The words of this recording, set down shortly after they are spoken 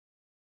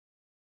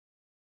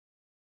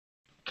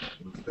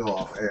Still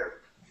off air.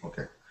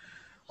 Okay.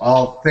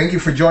 Well, thank you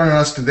for joining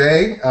us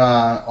today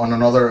on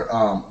another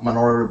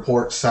Minority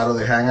Report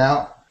Saturday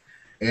Hangout.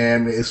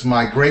 And it's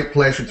my great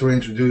pleasure to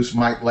introduce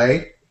Mike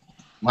Lay.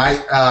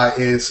 Mike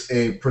is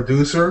a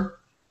producer,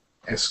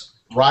 a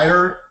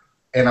writer,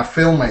 and a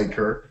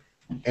filmmaker.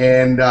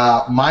 And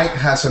Mike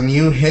has a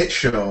new hit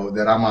show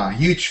that I'm a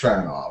huge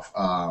fan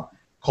of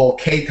called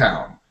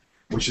K-Town,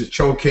 which is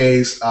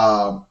showcase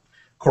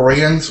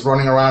Koreans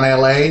running around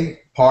LA,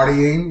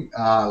 partying,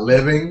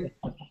 living,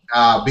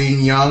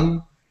 being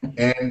young,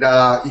 and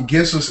it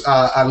gives us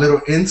a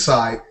little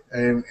insight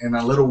and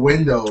a little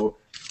window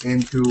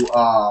into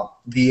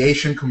the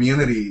Asian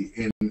community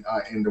in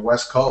the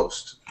West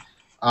Coast,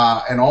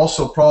 and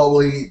also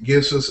probably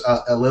gives us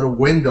a little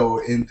window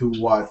into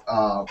what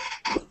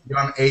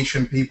young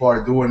Asian people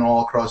are doing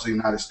all across the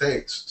United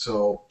States.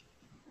 So,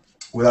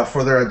 without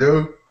further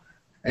ado,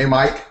 hey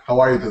Mike, how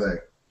are you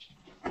today?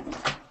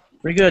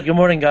 Pretty good. Good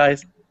morning,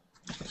 guys.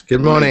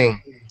 Good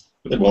morning.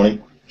 Good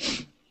morning.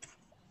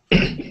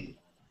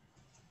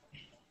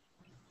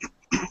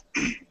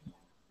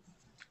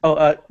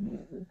 Oh,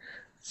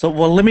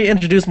 well, let me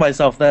introduce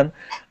myself then.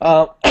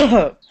 My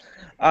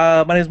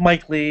name is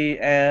Mike Lee,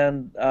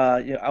 and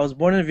I was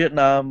born in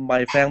Vietnam.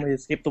 My family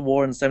escaped the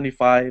war in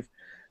 '75,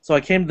 so I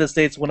came to the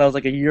States when I was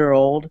like a year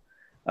old.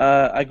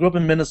 I grew up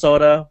in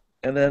Minnesota,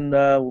 and then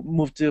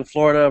moved to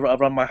Florida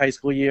around my high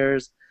school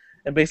years,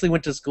 and basically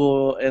went to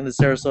school in the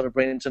Sarasota,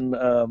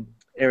 Bradenton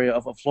area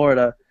of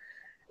Florida.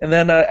 And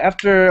then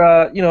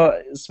after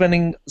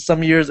spending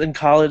some years in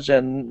college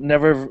and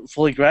never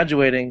fully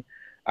graduating,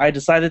 I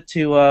decided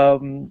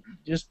to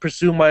just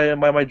pursue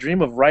my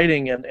dream of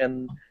writing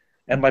and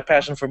my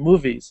passion for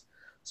movies.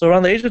 So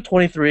around the age of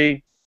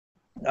 23,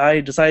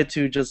 I decided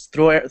to just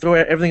throw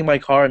everything in my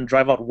car and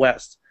drive out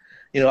west.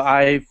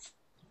 I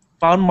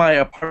found my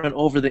apartment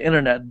over the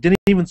internet, didn't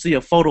even see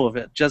a photo of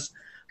it, just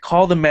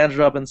called the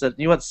manager up and said,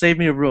 "You know what, save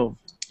me a room."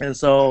 And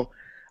so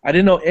I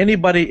didn't know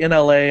anybody in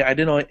LA. I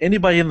didn't know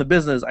anybody in the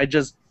business. I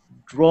just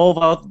drove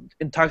out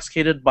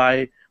intoxicated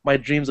by my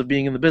dreams of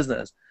being in the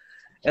business.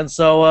 And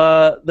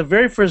so the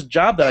very first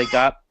job that I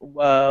got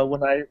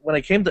when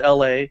I came to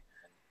LA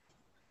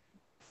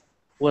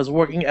was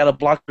working at a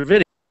Blockbuster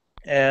video.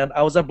 And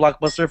I was at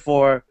Blockbuster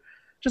for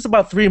just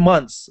about 3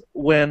 months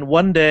when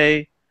one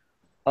day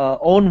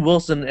Owen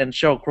Wilson and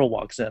Sheryl Crow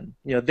walks in.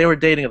 They were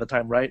dating at the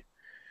time, right?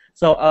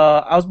 So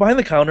I was behind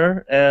the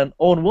counter, and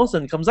Owen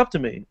Wilson comes up to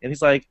me, and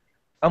he's like,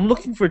 "I'm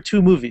looking for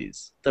 2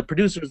 movies, The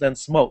Producers and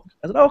Smoke."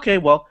 I said, "Okay,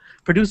 well,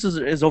 Producers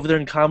is over there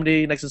in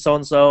comedy next to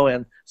so-and-so,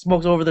 and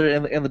Smoke's over there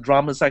in the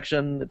drama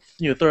section,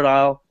 third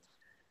aisle."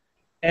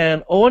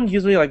 And Owen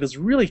gives me like this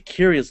really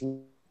curious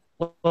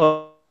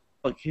look.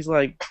 He's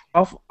like,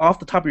 off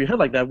the top of your head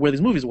like that, where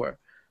these movies were.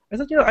 I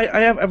said,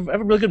 I have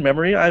a really good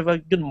memory. I have a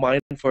good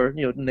mind for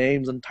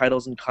names and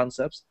titles and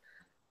concepts.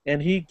 And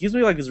he gives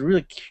me like this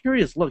really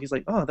curious look. He's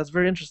like, "Oh, that's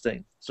very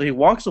interesting." So he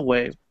walks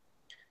away.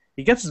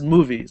 He gets his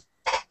movies,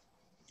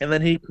 and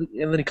then he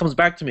comes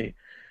back to me,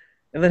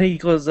 and then he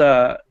goes,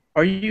 "Are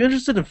you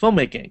interested in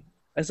filmmaking?"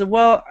 I said,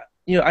 "Well,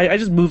 I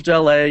just moved to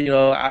LA.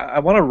 I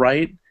want to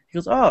write." He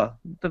goes, "Oh,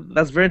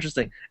 that's very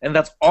interesting," and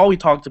that's all we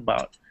talked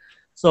about.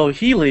 So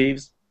he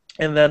leaves,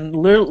 and then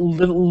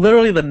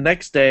literally the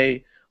next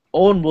day,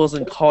 Owen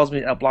Wilson calls me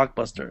at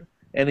Blockbuster,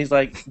 and he's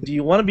like, "Do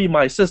you want to be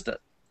my assistant?"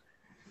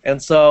 And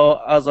so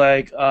I was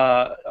like,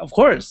 "Of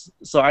course."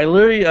 So I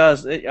literally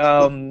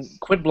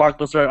quit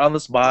Blockbuster on the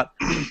spot,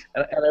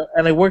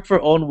 and I worked for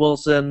Owen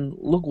Wilson,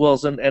 Luke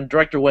Wilson, and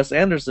director Wes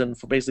Anderson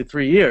for basically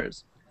 3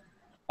 years.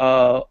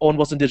 Owen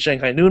Wilson did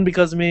Shanghai Noon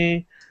because of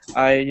me.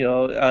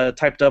 I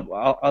typed up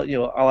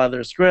all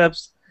other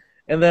scripts,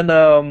 and then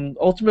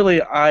ultimately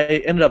I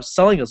ended up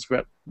selling a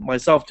script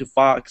myself to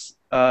Fox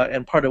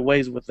and parted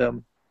ways with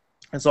them.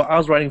 And so I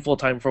was writing full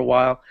time for a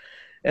while.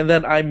 And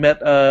then I met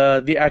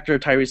the actor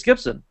Tyrese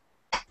Gibson,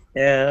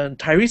 and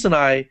Tyrese and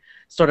I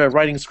started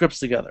writing scripts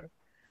together.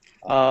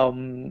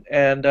 And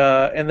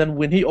then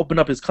when he opened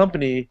up his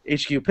company,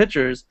 HQ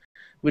Pictures,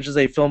 which is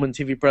a film and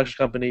TV production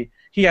company,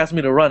 he asked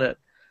me to run it.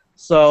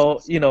 So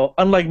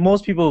unlike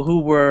most people who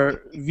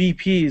were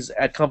VPs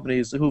at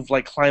companies who've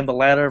like climbed the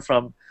ladder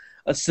from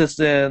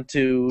assistant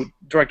to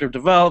director of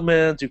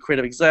development to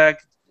creative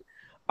exec,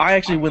 I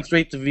actually went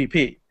straight to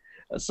VP.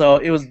 So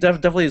it was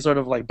definitely sort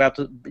of like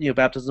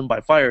baptism by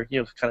fire,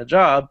 kind of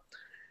job.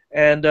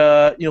 And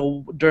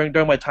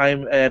during my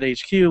time at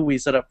HQ, we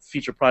set up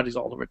feature projects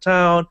all over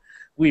town.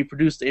 We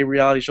produced a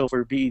reality show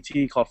for BET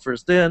called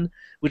First In,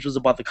 which was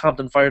about the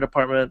Compton Fire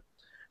Department.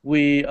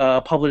 We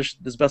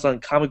published this best-selling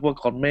comic book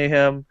called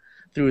Mayhem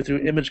through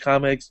Image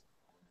Comics,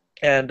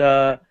 and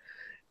so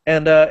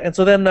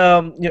then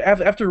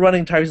after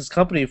running Tyrese's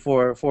company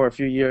for a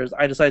few years,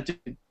 I decided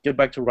to get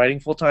back to writing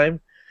full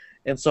time.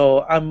 And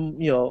so I'm,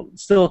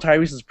 still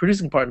Tyrese's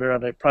producing partner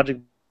on a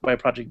project by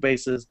project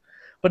basis,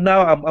 but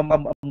now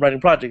I'm writing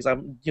projects.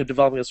 I'm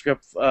developing a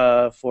script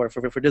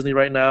for Disney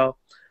right now.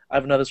 I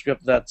have another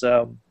script that's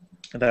going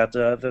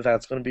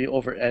to be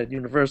over at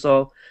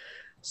Universal.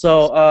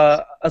 So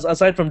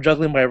aside from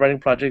juggling my writing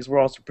projects, we're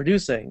also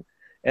producing,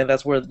 and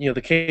that's where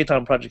the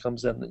K-Town project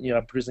comes in.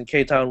 I'm producing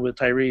K-Town with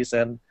Tyrese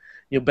and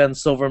Ben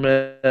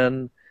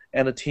Silverman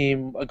and a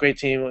great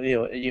team.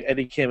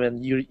 Eddie Kim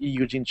and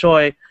Eugene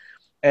Choi,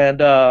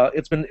 and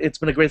it's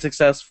been a great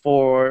success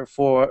for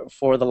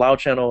the Lao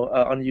channel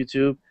on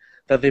YouTube.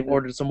 That they've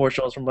ordered some more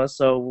shows from us,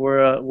 so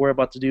we're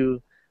about to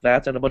do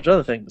that and a bunch of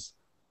other things.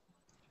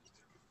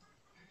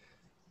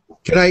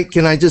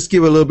 Can I just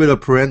give a little bit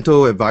of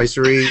parental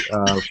advisory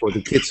for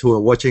the kids who are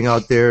watching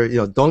out there?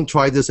 Don't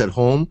try this at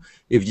home.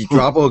 If you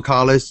drop out of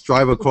college,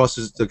 drive across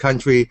the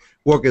country,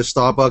 work at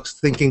Starbucks,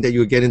 thinking that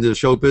you'll get into the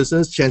show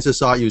business,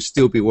 chances are you'll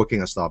still be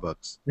working at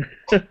Starbucks.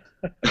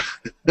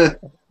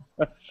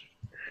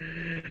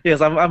 Yes,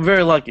 I'm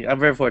very lucky. I'm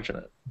very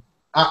fortunate.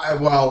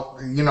 Well,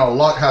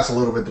 luck has a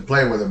little bit to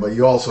play with it, but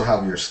you also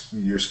have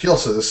your skill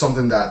set. It's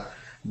something that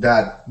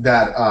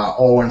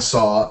Owen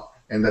saw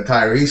and that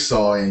Tyrese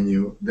saw in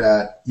you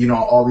that,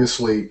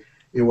 obviously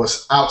it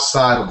was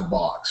outside of the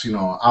box,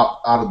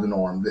 out of the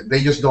norm. They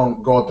just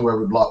don't go to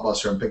every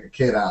Blockbuster and pick a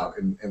kid out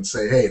and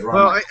say, hey, run.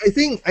 Well,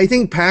 I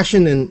think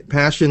passion and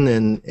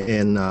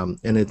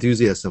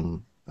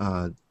enthusiasm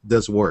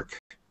does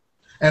work.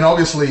 And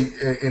obviously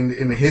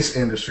in his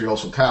industry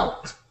also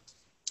talent.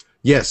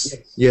 Yes.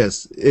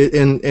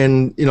 In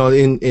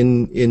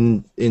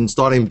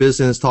starting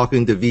business,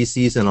 talking to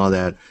VCs and all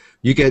that,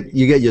 you get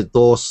your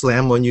door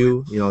slammed on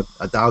you,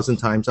 1,000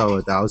 times out of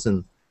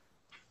 1,000.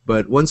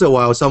 But once in a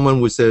while,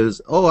 someone would says,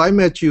 "Oh, I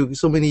met you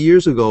so many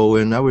years ago,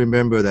 and I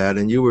remember that,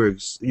 and you were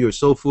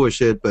so full of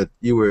shit, but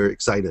you were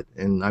excited,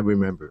 and I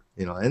remember,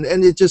 and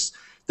it just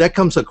that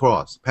comes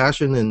across.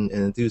 Passion and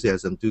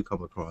enthusiasm do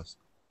come across.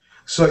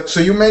 So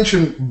you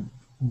mentioned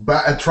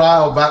a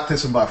trial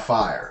baptism by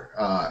fire.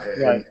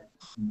 Right.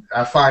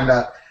 I find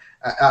that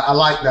I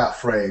like that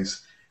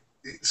phrase.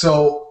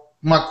 So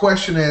my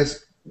question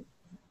is,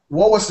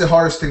 what was the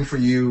hardest thing for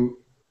you,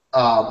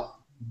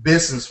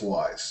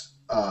 business-wise,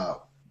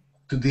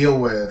 to deal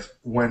with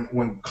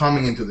when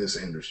coming into this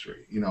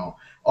industry?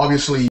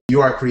 Obviously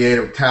you are a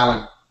creative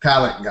talent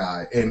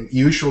guy, and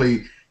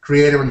usually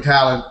creative and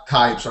talent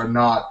types are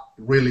not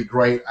really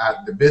great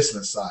at the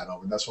business side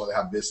of it. That's why they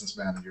have business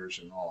managers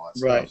and all that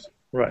stuff.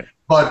 Right.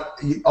 But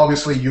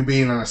obviously, you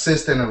being an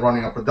assistant and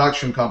running a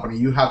production company,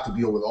 you have to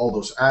deal with all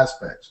those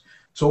aspects.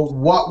 So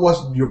what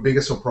was your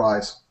biggest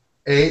surprise,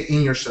 A,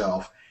 in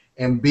yourself,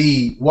 and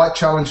B, what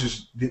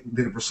challenges did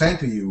it present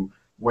to you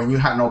when you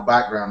had no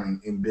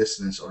background in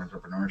business or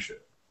entrepreneurship?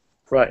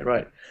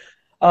 Right.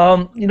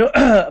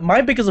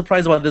 My biggest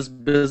surprise about this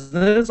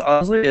business,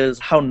 honestly, is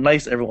how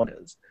nice everyone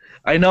is.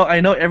 I know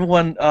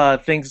everyone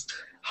thinks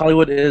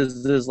Hollywood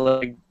is this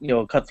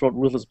cutthroat,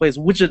 ruthless place,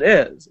 which it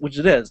is.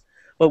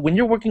 But when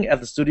you're working at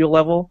the studio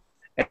level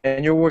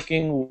and you're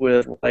working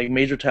with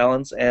major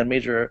talents and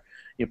major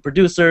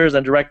producers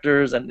and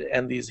directors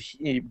and these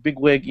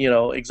bigwig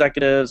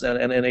executives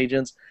and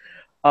agents,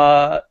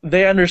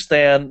 they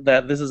understand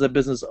that this is a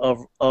business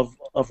of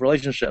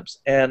relationships.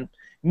 And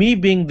me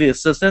being the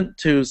assistant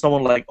to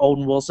someone like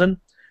Owen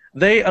Wilson,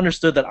 they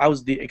understood that I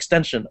was the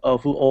extension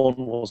of who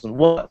Owen Wilson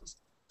was.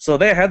 So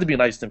they had to be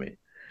nice to me,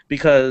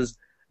 because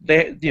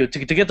they to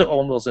get to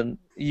Owen Wilson,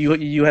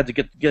 you had to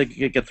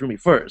get through me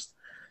first.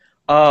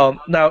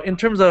 Now, in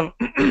terms of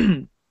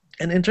the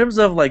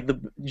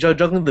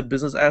juggling the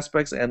business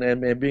aspects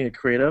and being a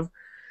creative,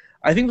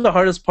 I think the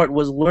hardest part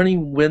was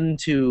learning when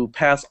to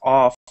pass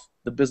off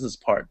the business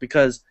part,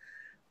 because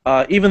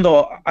even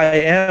though I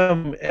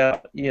am a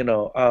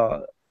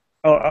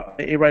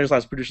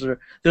writer / producer,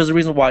 there's a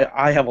reason why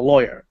I have a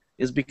lawyer,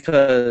 is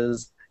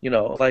because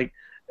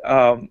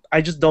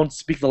I just don't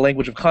speak the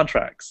language of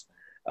contracts,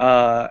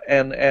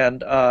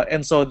 and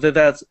so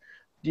that's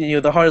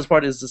the hardest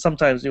part is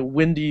sometimes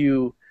when do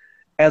you,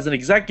 as an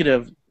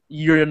executive,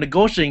 you're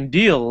negotiating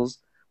deals,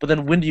 but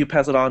then when do you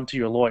pass it on to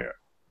your lawyer,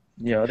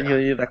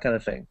 that kind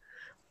of thing,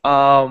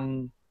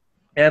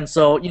 and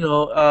so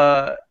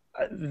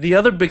the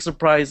other big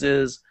surprise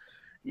is,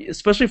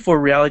 especially for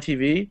reality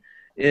TV,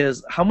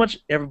 is how much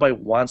everybody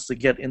wants to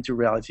get into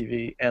reality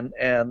TV and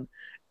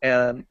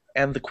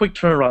the quick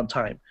turnaround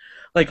time.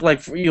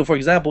 For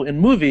example, in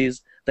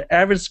movies, the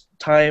average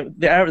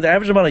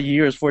amount of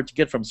years for it to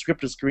get from script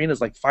to screen is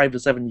 5 to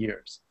 7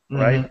 years,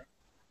 right?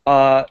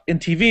 In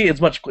TV,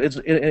 it's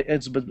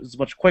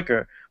much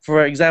quicker.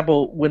 For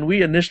example, when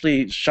we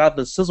initially shot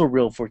the sizzle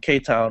reel for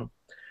K-Town,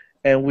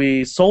 and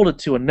we sold it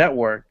to a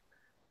network,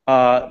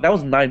 that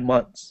was 9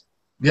 months.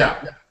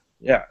 Yeah.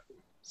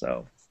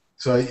 So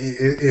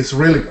it's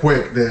really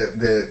quick.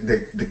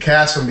 The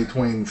chasm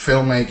between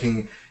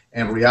filmmaking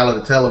and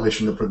reality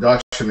television, the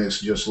production is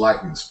just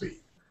lightning speed.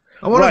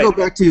 I want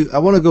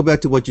to go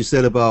back to what you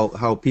said about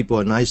how people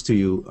are nice to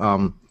you.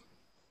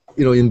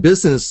 In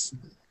business,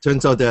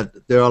 turns out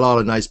that there are a lot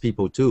of nice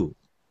people too.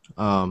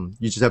 You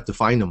just have to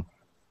find them.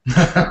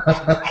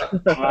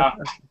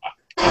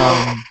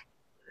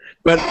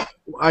 But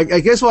I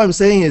guess what I'm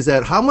saying is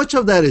that how much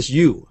of that is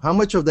you? How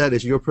much of that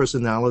is your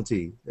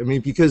personality? I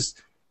mean, because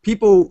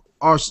people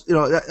are,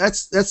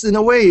 that's in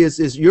a way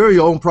is you're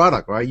your own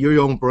product, right? You're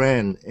your own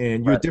brand,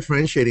 and you're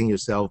differentiating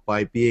yourself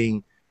by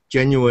being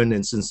genuine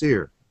and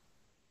sincere.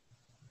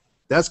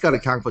 That's got to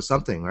count for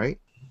something, right?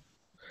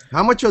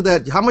 How much of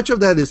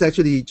that is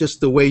actually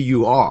just the way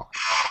you are?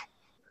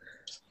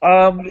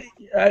 I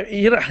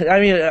mean,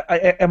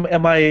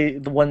 am I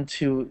the one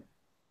to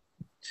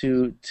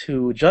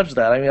judge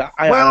that? I mean,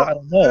 I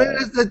don't know.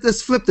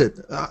 Let's flip it.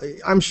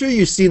 I'm sure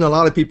you've seen a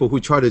lot of people who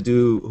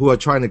are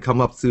trying to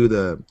come up through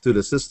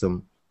the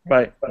system,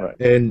 right,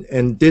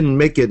 and didn't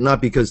make it,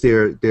 not because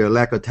their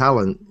lack of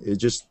talent, it's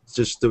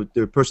just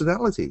their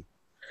personality.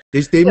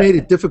 They made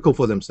it difficult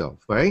for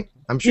themselves, right?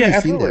 I'm sure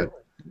you've seen that.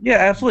 Yeah,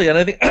 absolutely. And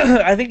I think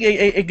I think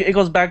it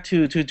goes back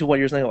to what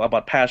you're saying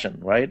about passion,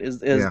 right?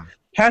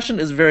 Passion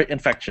is very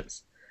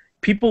infectious.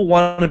 People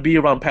want to be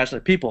around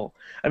passionate people.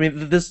 I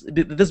mean, this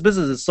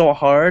business is so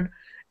hard,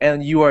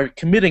 and you are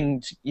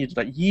committing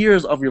like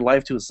years of your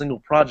life to a single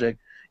project.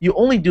 You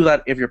only do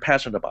that if you're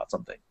passionate about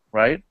something,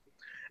 right?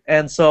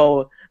 And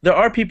so there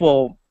are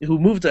people who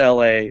move to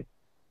LA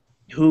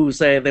who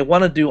say they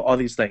want to do all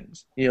these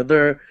things.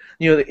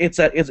 It's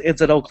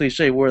an old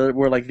cliche where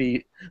like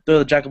they're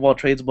the jack of all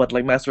trades but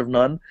like master of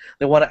none.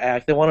 They want to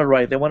act, they want to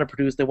write, they want to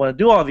produce, they want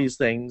to do all these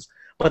things,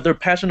 but they're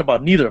passionate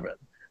about neither of it.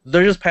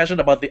 They're just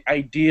passionate about the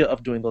idea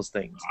of doing those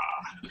things.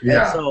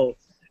 Yeah.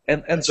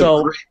 And That's so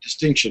a great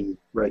distinction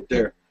right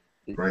there.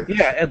 Right.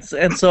 yeah,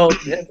 and so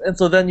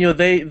then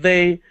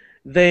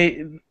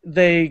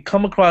they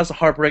come across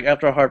heartbreak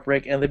after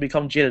heartbreak, and they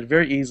become jaded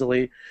very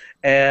easily,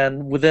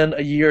 and within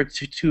a year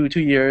to 2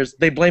 years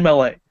they blame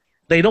LA.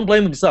 They don't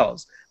blame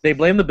themselves. They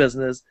blame the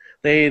business.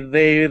 They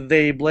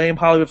blame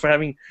Hollywood for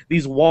having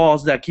these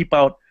walls that keep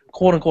out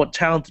quote unquote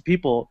talented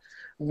people,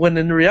 when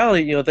in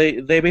reality,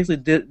 they basically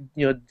did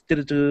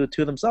it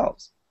to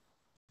themselves.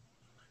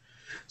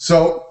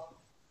 So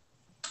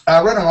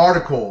I read an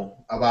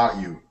article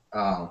about you,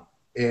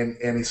 and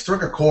it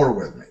struck a chord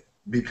with me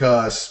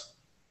because,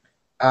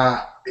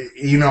 I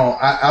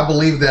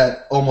believe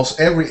that almost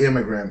every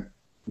immigrant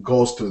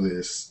goes through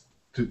this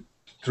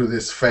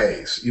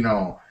phase,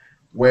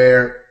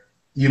 where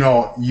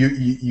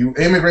you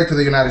immigrate to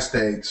the United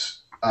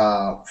States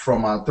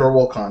from a third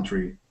world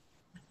country,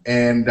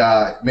 and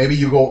maybe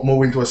you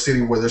move into a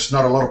city where there's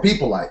not a lot of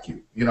people like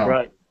you,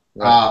 Right.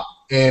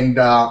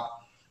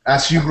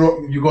 As you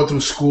go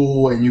through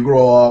school and you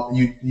grow up,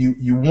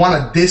 you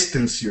want to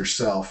distance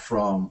yourself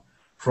from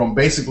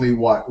basically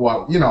what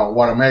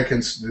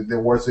Americans, the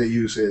words they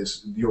use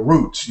is your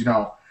roots. You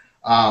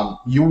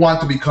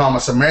want to become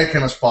as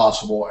American as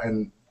possible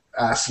and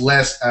as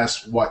less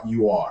as what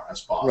you are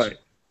as possible.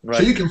 Right.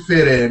 So you can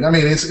fit in. I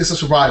mean, it's a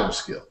survival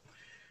skill.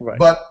 Right.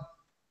 But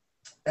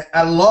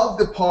I love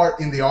the part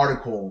in the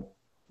article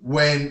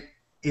when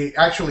it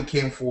actually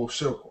came full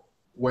circle.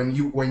 When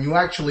you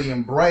actually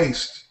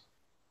embraced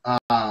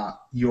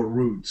your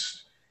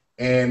roots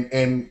and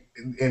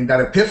that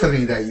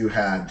epiphany that you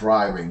had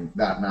driving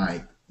that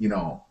night,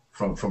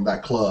 from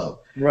that club.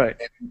 Right.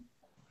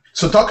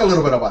 So talk a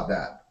little bit about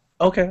that.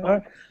 Okay. All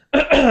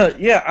right.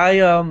 Yeah.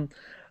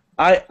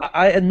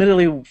 I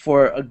admittedly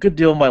for a good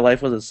deal of my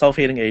life was a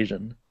self-hating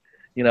Asian.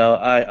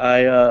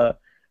 I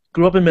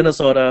grew up in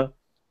Minnesota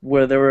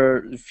where there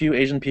were a few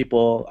Asian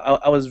people.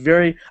 I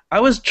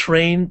was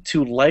trained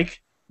to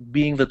like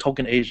being the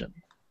token Asian,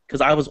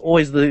 because I was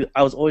always the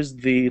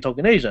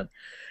token Asian,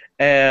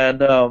 and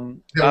the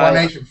one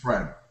Asian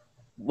friend.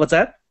 What's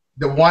that?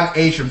 The one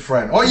Asian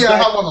friend. Oh yeah, exactly.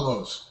 I have one of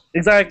those.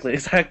 Exactly.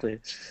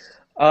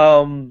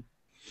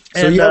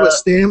 So you have a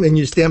stamp, and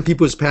you stamp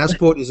people's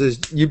passport. It says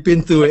you've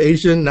been through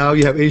Asian. Now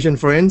you have Asian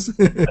friends.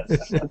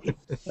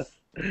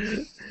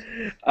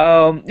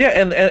 Yeah,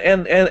 and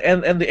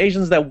the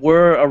Asians that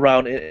were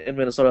around in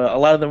Minnesota, a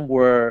lot of them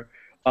were,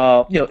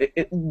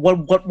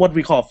 what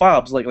we call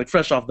fobs, like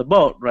fresh off the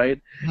boat,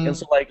 right? Mm-hmm. And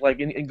so like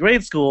in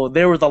grade school,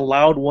 they were the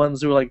loud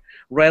ones who like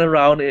ran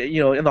around,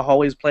 in the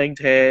hallways playing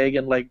tag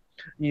and like,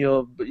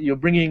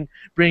 bringing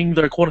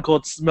their quote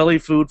unquote smelly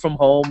food from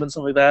home and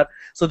stuff like that.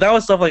 So that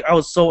was stuff like I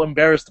was so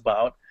embarrassed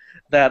about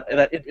that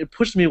it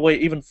pushed me away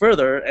even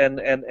further.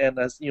 And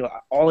as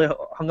all I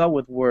hung out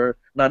with were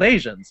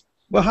non-Asians.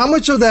 Well, how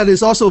much of that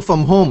is also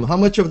from home? How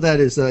much of that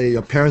is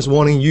your parents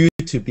wanting you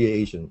to be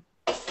Asian?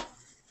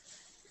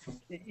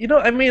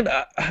 I mean,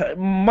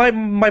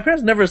 my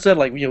parents never said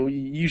like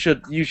you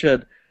should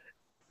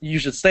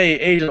stay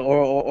Asian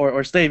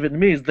or stay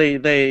Vietnamese.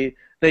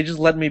 They just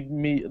let me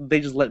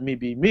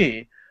be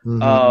me.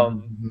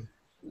 Mm-hmm.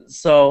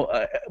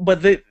 So,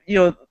 but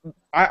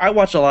I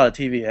watched a lot of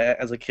TV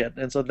as a kid,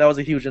 and so that was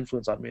a huge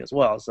influence on me as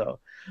well. So,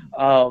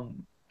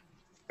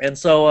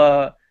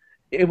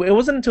 it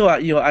wasn't until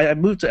I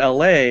moved to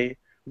LA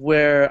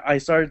where I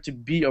started to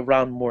be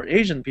around more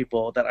Asian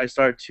people that I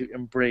started to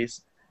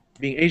embrace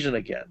being Asian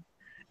again.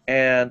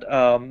 And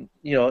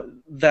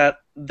that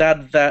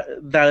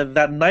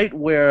night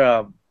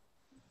where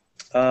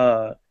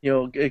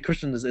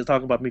Christian is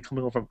talking about me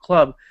coming home from a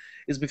club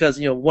is because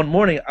one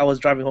morning I was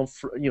driving home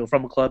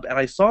from a club, and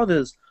I saw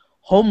this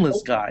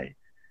homeless guy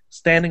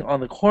standing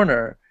on the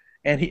corner,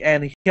 and he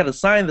had a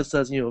sign that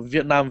says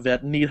Vietnam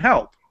vet need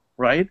help,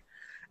 right?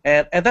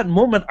 And at that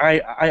moment,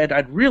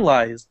 I'd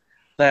realized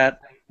that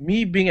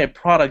me being a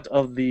product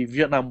of the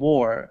Vietnam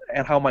War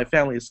and how my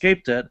family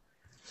escaped it,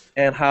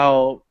 and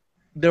how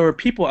there were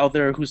people out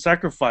there who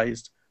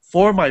sacrificed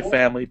for my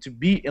family to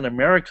be in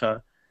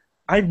America,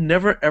 I've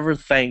never ever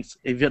thanked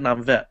a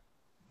Vietnam vet.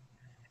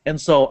 And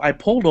so I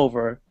pulled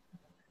over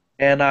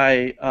and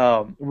I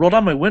rolled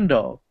down my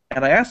window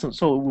and I asked him,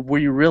 "So were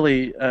you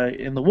really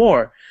in the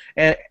war?"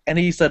 And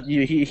he said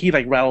he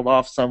like rattled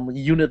off some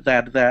unit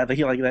that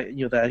he like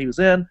that that he was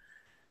in.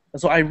 And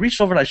so I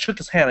reached over and I shook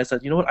his hand. I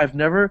said, "You know what? I've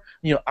never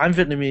I'm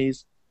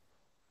Vietnamese,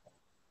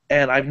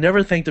 and I've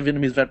never thanked a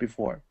Vietnamese vet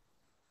before.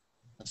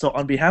 So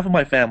on behalf of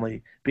my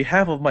family,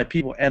 behalf of my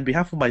people, and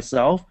behalf of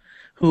myself,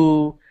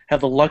 who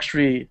have the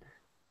luxury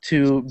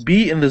to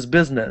be in this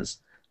business,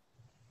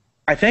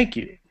 I thank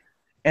you."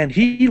 And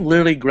he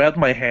literally grabbed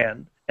my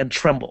hand and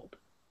trembled.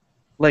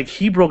 Like,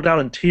 he broke down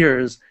in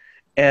tears,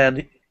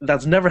 and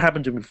that's never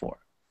happened to me before.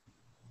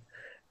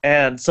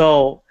 And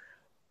so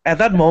at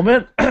that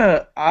moment,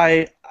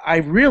 I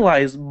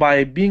realized,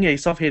 by being a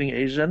self-hating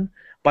Asian,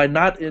 by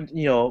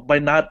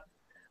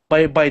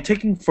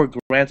taking for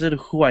granted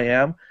who I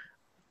am,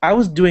 I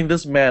was doing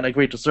this man a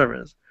great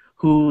disservice,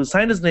 who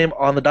signed his name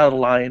on the dotted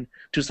line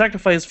to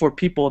sacrifice for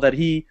people that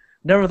he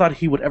never thought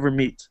he would ever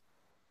meet.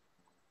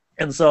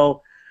 And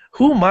so,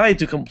 who am I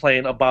to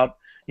complain about,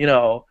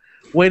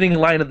 waiting in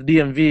line at the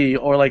DMV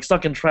or like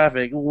stuck in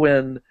traffic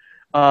when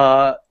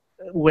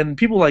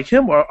people like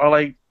him are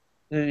like,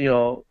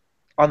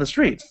 on the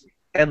streets?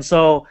 And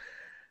so,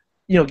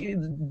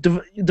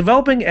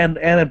 developing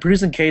and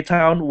producing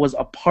K-Town was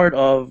a part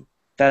of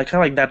that,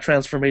 kind of like that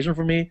transformation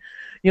for me.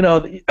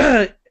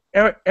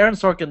 Aaron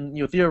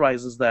Sorkin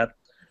theorizes that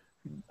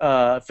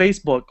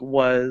Facebook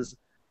was,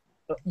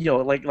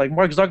 like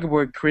Mark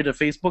Zuckerberg created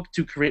Facebook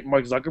to create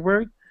Mark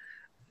Zuckerberg.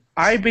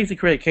 I basically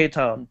created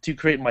K-Town to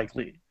create Mike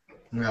Lee.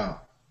 Yeah,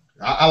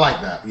 I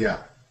like that.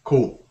 Yeah,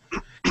 cool.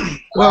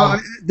 Well,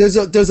 there's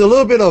a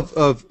little bit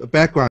of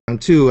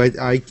background too.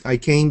 I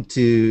came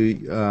to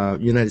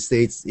United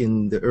States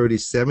in the early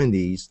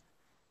 70s,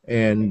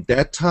 and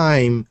that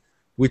time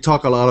we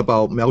talk a lot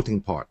about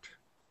melting pot.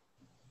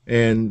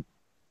 And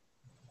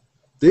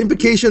the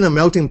implication of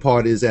melting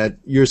pot is that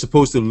you're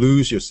supposed to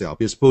lose yourself.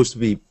 You're supposed to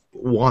be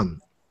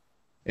one.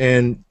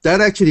 And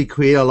that actually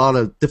created a lot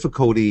of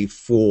difficulty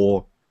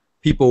for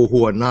people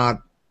who are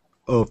not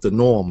of the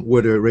norm,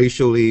 whether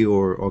racially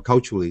or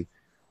culturally.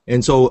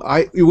 And so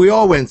we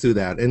all went through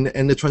that.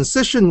 And the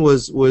transition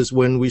was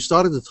when we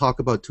started to talk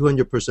about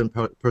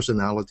 200%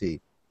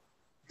 personality,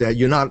 that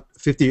you're not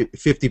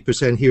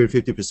 50% here and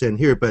 50%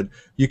 here, but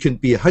you can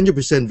be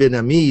 100%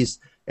 Vietnamese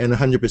and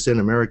 100%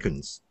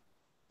 Americans.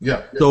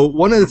 Yeah. So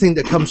one of the things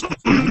that comes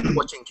from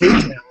watching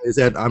K-Town is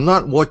that I'm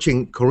not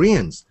watching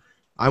Koreans.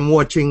 I'm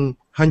watching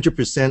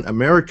 100%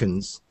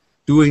 Americans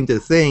doing the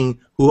thing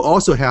who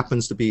also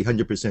happens to be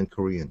 100%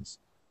 Koreans.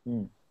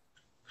 Mm.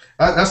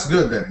 That's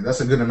good, Danny.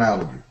 That's a good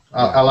analogy.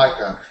 I like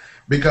that,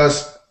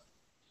 because,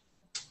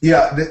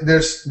 yeah,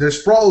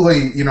 there's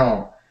probably,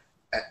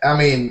 I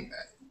mean,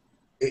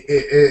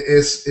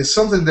 it's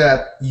something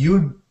that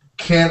you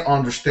can't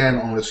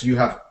understand unless you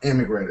have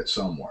immigrated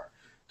somewhere,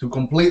 to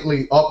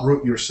completely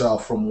uproot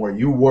yourself from where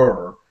you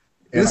were.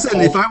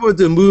 Listen, if I were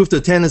to move to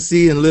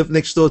Tennessee and live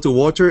next door to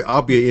Walter,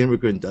 I'll be an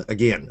immigrant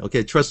again.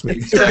 Okay, trust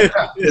me.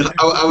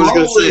 I was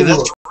going to say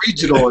that's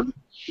regional.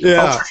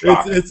 Yeah,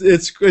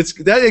 it's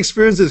that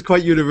experience is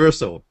quite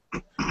universal.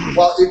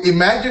 Well,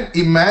 imagine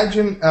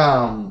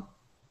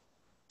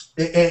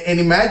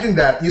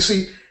that. You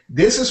see,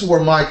 this is where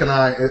Mike and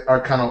I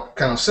are kind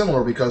of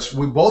similar, because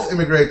we both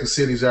immigrated to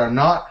cities that are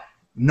not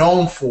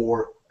known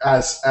for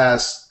as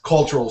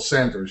cultural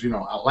centers.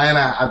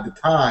 Atlanta at the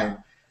time,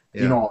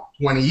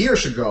 20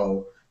 years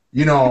ago,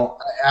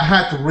 I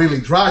had to really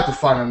drive to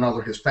find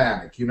another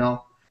Hispanic,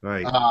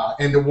 Right.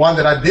 And the one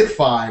that I did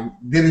find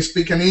didn't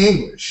speak any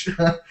English.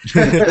 I'm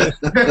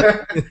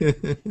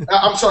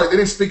sorry,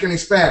 didn't speak any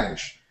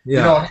Spanish.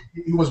 Yeah.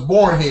 He was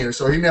born here,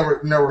 so he never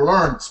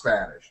learned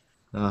Spanish.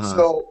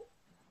 Uh-huh.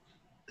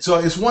 So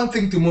it's one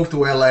thing to move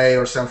to LA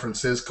or San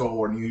Francisco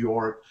or New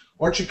York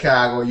or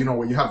Chicago,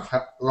 where you have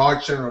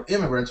large general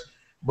immigrants,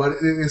 but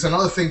it's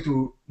another thing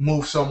to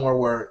move somewhere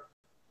where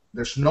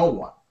there's no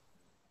one,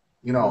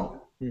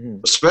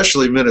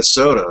 Especially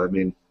Minnesota. I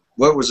mean,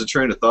 what was the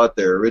train of thought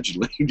there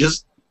originally?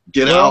 Just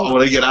get out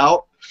when I get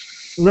out?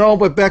 No,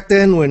 but back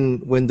then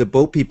when the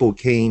boat people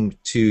came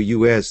to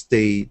U.S.,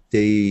 they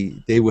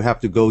would have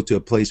to go to a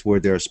place where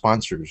there are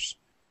sponsors.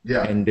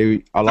 Yeah. And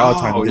a lot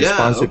of times they're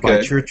sponsored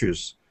by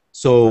churches.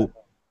 So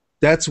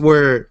that's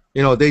where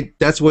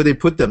they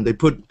put them. They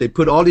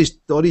put all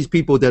these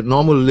people that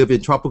normally live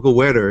in tropical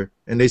weather,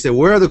 and they say,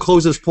 where are the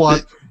closest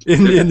plot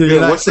in the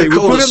United States? We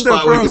put them there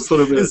first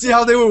and see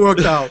how they would work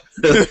out.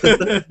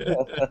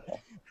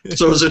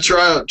 So it was a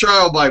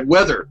trial by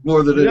weather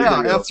more than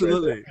anything else.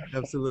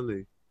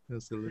 Absolutely.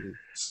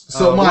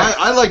 So Mike,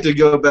 I'd like to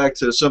go back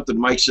to something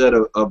Mike said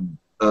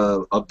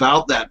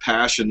about that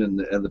passion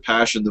and the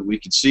passion that we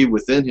could see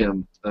within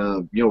him,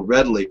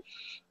 readily,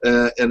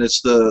 and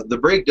it's the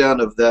breakdown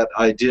of that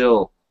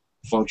ideal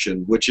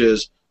function, which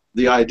is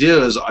the idea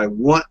is I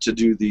want to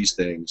do these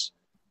things,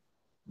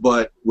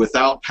 but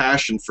without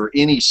passion for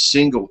any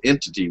single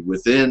entity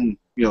within,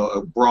 you know,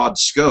 a broad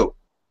scope,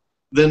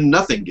 then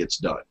nothing gets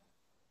done.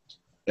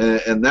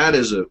 And that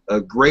is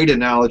a great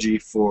analogy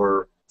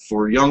for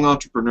young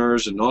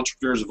entrepreneurs and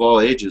entrepreneurs of all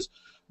ages,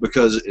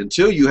 because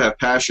until you have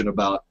passion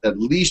about at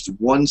least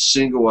one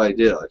single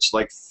idea, it's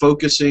like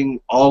focusing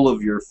all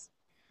of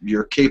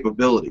your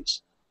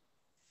capabilities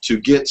to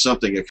get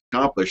something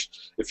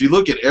accomplished. If you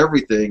look at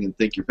everything and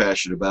think you're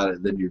passionate about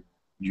it, then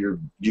you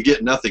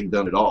get nothing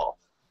done at all.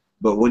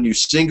 But when you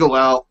single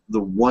out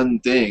the one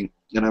thing,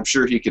 and I'm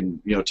sure he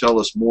can, you know, tell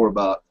us more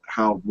about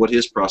what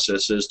his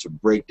process is to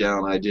break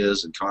down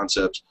ideas and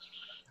concepts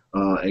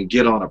and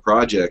get on a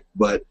project.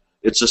 But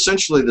it's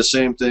essentially the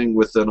same thing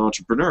with an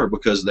entrepreneur,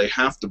 because they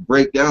have to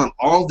break down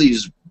all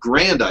these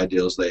grand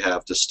ideas they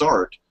have to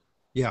start.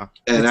 Yeah.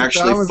 And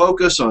actually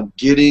focus on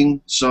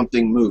getting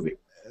something moving.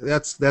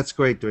 That's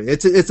great.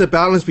 It's a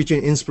balance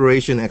between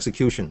inspiration and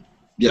execution.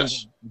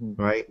 Yes.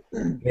 Right.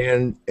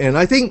 And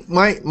I think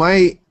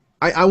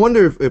I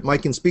wonder if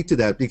Mike can speak to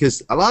that,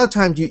 because a lot of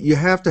times you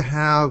have to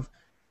have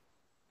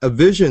a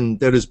vision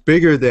that is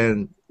bigger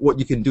than what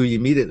you can do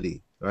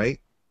immediately, right?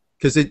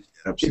 Because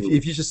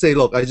if you just say,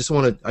 look, I just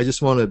want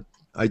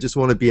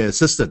to be an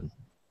assistant.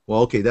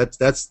 Well, okay,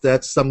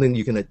 that's something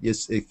you can,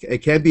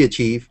 it can be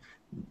achieved.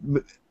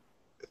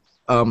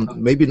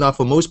 Maybe not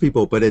for most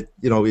people, but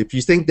if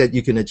you think that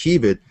you can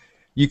achieve it,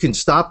 you can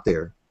stop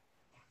there.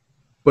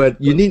 But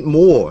you need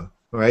more,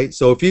 right?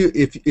 So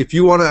if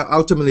you want to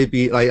ultimately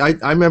be like,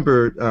 I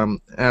remember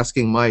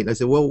asking Mike. I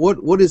said, well,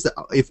 what is the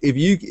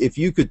if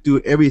you could do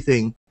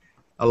everything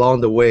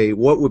along the way,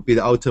 what would be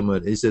the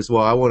ultimate? He says,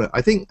 well,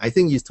 I think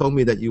you told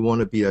me that you want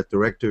to be a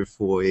director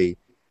for a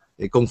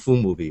kung fu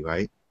movie,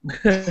 right?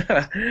 And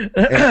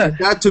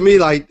that to me,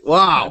 like,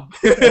 wow.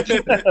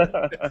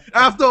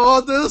 After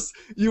all this,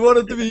 you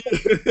wanted to be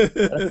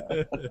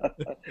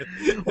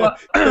well,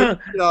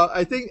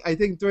 I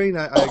think during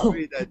that, I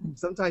agree that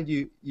sometimes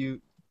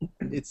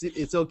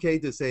it's okay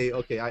to say,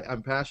 okay,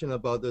 I'm passionate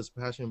about this,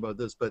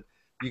 but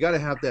you got to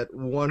have that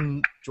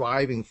one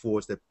driving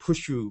force that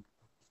push you.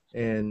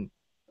 And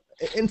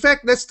in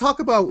fact, let's talk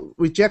about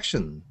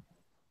rejection,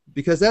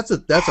 because that's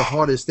the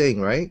hardest thing,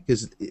 right?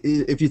 Because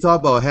if you talk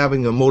about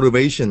having a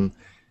motivation,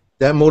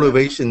 that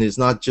motivation is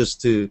not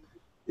just to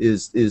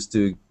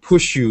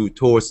push you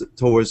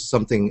towards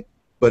something,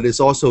 but it's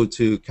also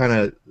to kind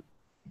of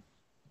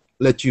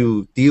let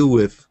you deal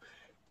with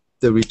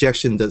the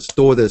rejection, the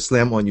door that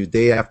slam on you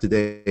day after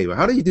day.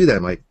 How do you do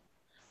that, Mike?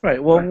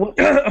 Right. Well,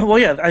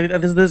 yeah.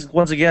 This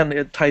once again,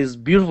 it ties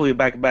beautifully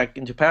back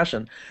into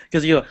passion,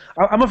 because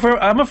I'm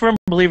a firm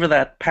believer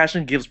that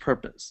passion gives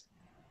purpose.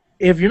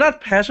 If you're not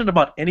passionate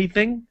about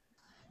anything,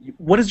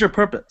 what is your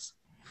purpose?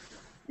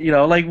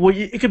 Like,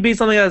 it could be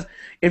something as,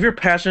 if you're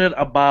passionate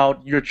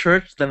about your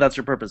church, then that's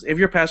your purpose. If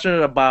you're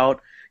passionate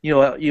about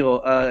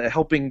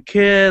helping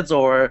kids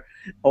or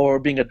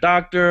being a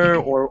doctor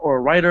or a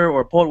writer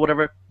or a poet,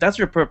 whatever, that's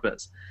your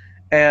purpose.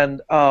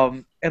 And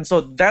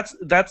so that's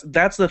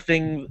the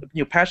thing.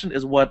 Passion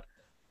is what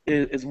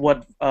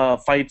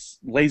fights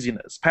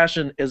laziness.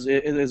 Passion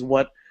is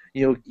what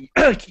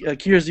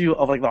cures you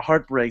of, like, the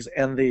heartbreaks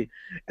and the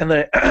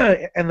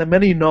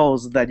many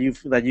no's that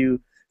you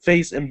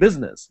face in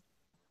business.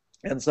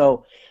 And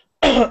so,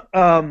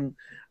 one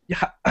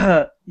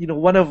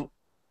of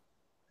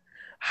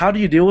how do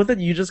you deal with it?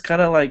 You just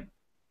kind of like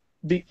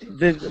the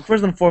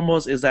first and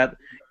foremost is that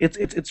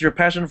it's your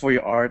passion for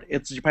your art.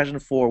 It's your passion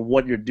for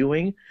what you're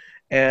doing,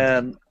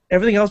 and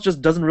everything else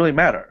just doesn't really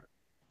matter.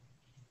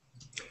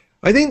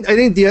 I think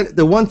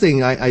the one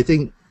thing I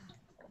think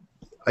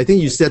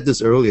you said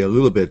this earlier a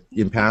little bit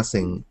in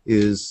passing,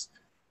 is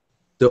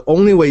the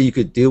only way you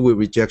could deal with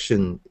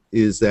rejection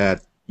is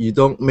that you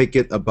don't make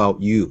it about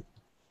you.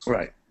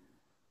 Right.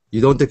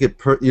 You don't take it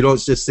you don't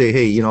just say,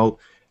 hey,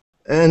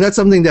 and that's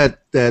something that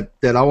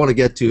I want to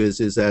get to is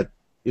that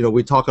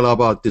we talk a lot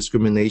about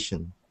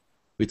discrimination.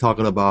 We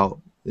talking about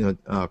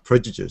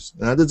prejudice.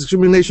 The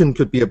discrimination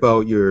could be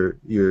about your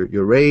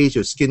race,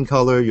 your skin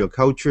color, your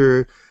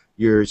culture,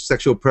 your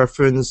sexual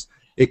preference.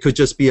 It could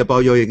just be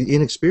about your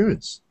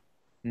inexperience.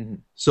 Mm-hmm.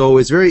 So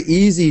it's very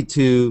easy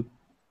to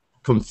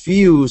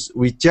confuse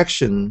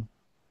rejection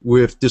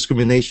with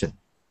discrimination,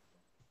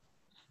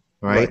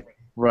 right?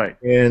 Right.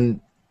 And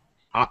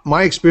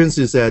my experience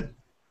is that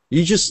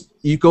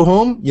you go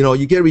home,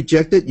 you get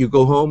rejected, you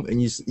go home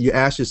and you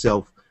ask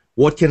yourself,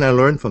 what can I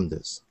learn from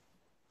this?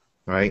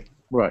 Right?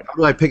 Right. How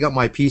do I pick up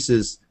my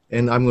pieces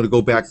and I'm going to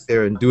go back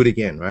there and do it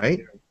again,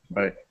 right?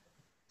 Right.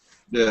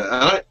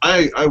 Yeah,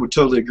 I would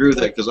totally agree with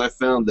that, because I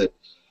found that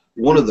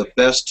one of the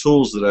best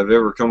tools that I've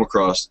ever come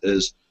across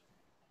is,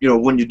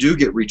 when you do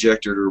get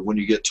rejected or when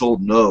you get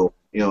told no,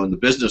 in the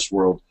business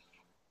world,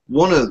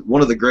 one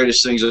of the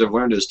greatest things that I've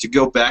learned is to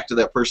go back to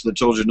that person that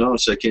told you no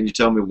and say, can you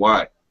tell me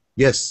why?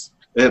 Yes.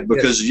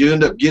 Because you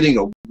end up getting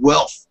a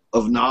wealth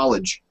of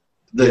knowledge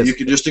that you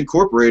can just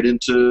incorporate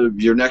into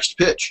your next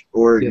pitch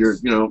or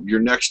your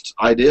next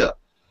idea.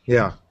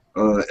 Yeah.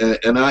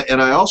 And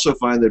I also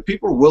find that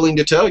people are willing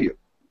to tell you.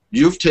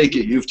 you've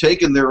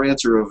taken their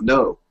answer of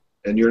no,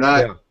 and you're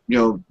not, Yeah. you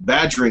know,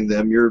 badgering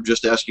them. You're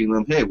just asking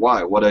them, hey,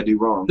 why? What'd I do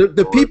wrong?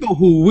 The Or- people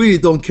who really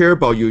don't care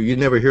about you, you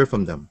never hear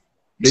from them.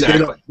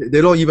 Exactly.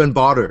 They don't even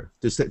bother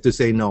to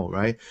say no,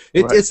 right?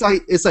 Right.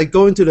 It's like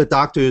going to the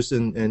doctors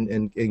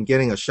and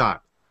getting a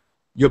shot.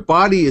 Your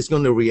body is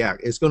going to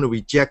react. It's going to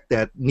reject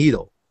that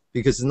needle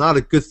because it's not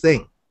a good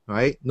thing,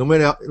 right? No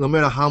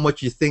matter how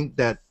much you think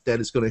that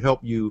is going to help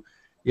you,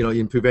 you know,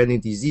 in preventing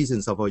disease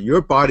and stuff.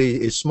 Your body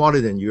is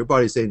smarter than you. Your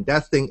body is saying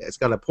that thing, it's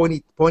got a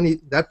pointy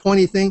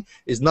thing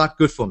is not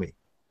good for me.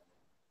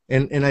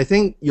 And I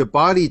think your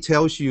body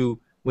tells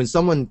you when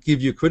someone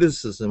gives you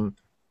criticism,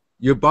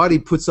 your body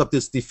puts up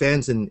this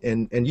defense, and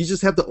you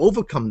just have to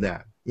overcome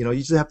that. You know,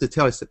 you just have to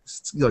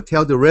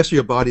tell the rest of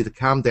your body to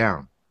calm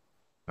down.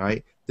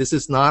 Right? This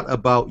is not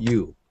about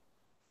you.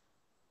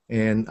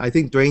 And I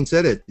think Dwayne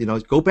said it. You know,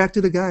 go back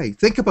to the guy.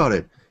 Think about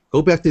it.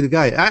 Go back to the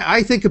guy.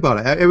 I think about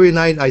it every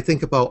night. I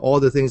think about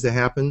all the things that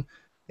happen.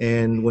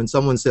 And when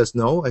someone says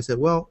no, I said,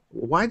 well,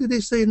 why did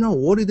they say no?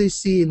 What did they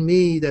see in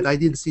me that I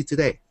didn't see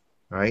today?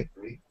 Right?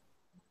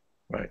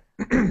 Right.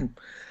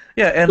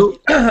 Yeah, and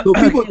So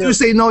people do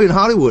say no in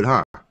Hollywood,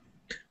 huh?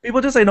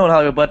 people do say no in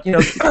Hollywood, but you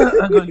know,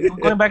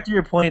 going back to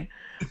your point,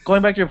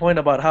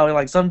 about how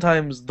like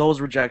sometimes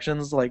those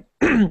rejections, like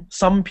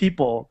some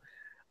people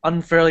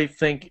unfairly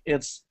think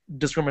it's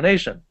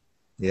discrimination.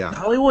 Yeah.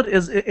 Hollywood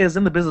is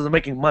in the business of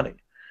making money.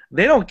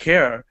 They don't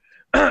care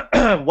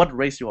what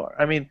race you are.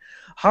 I mean,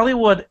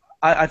 Hollywood,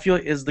 I feel,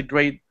 is the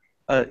great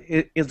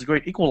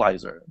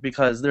equalizer,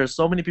 because there's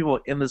so many people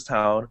in this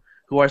town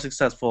who are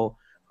successful,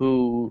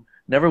 who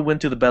never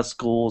went to the best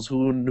schools,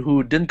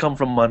 who didn't come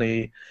from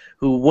money,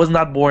 who was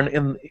not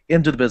born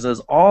into the business.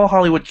 All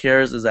Hollywood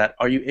cares is that,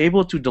 are you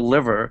able to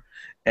deliver,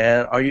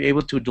 and are you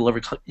able to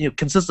deliver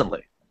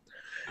consistently?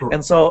 Correct.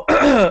 And so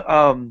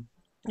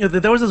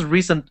there was this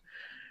recent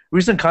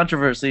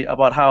controversy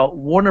about how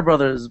Warner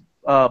Brothers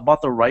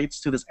bought the rights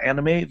to this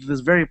anime,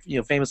 this very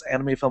famous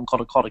anime film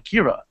called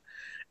Akira,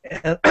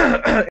 and,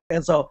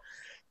 and so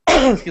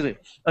excuse me,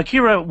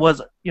 Akira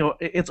was,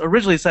 it's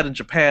originally set in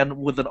Japan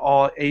with an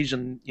all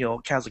Asian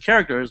cast of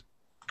characters,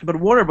 but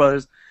Warner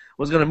Brothers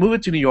was going to move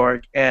it to New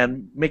York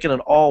and make it an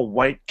all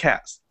white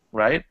cast,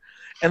 right?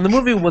 And the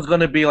movie was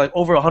going to be like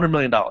over $100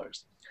 million.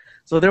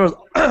 So there was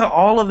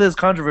all of this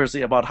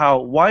controversy about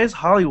why is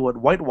Hollywood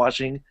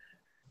whitewashing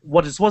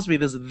what is supposed to be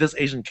this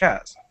Asian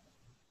cast?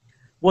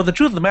 Well, the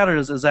truth of the matter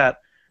is that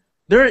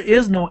there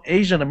is no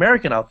Asian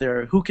American out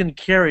there who can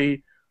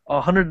carry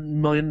 $100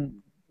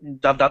 million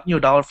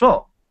dollar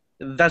film.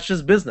 That's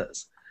just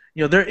business.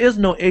 There is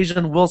no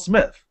Asian Will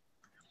Smith.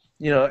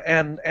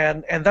 And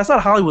that's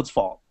not Hollywood's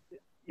fault.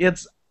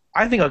 It's,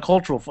 I think, a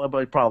cultural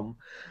problem.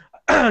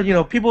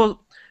 People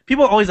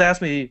always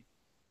ask me,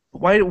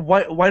 why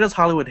does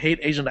Hollywood hate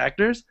Asian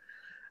actors?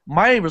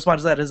 My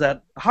response to that is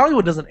that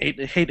Hollywood doesn't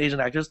hate Asian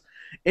actors.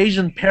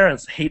 Asian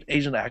parents hate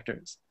Asian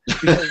actors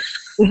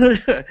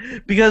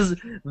because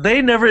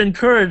they never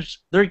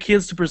encouraged their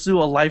kids to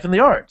pursue a life in the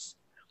arts.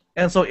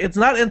 And so it's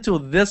not until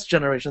this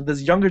generation,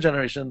 this younger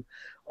generation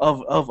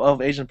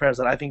of Asian parents,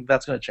 that I think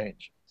that's going to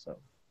change. So,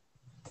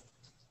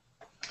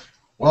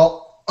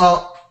 Well,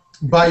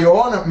 by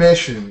your own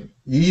admission,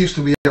 you used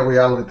to be a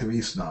reality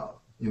TV snob.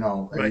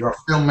 Right. You're a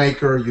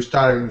filmmaker. You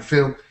started in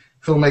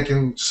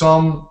filmmaking.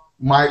 Some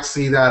might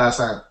see that as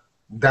a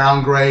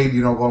downgrade.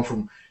 Going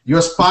from, you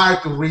aspire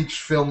to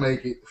reach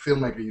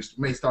filmmaker. You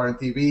may start on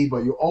TV,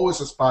 but you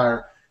always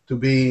aspire to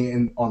be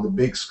on the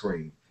big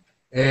screen.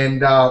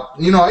 And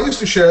I used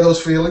to share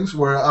those feelings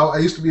where I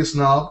used to be a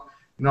snob.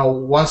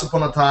 Once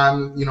upon a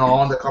time, I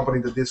owned a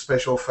company that did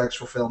special effects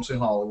for films in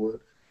Hollywood.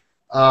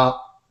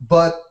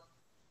 But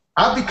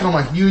I've become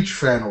a huge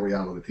fan of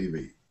reality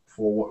TV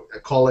for what I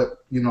call it,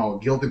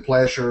 guilty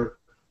pleasure,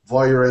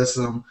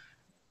 voyeurism.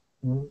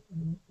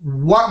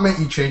 What made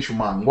you change your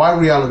mind? Why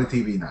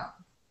reality TV now?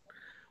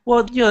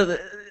 well,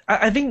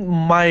 I think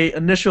my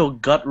initial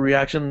gut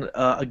reaction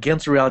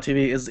against reality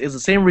TV is the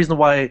same reason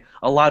why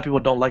a lot of people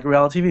don't like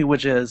reality TV,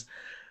 which is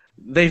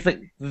they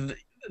think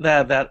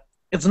that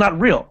it's not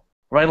real,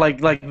 right?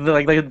 Like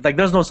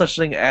there's no such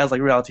thing as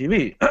like reality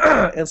TV,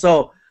 and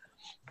so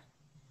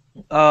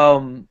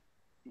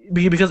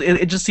because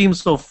it just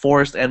seems so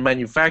forced and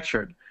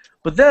manufactured.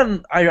 But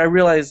then I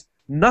realized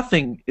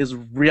nothing is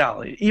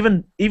reality.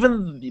 Even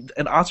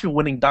an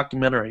Oscar-winning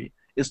documentary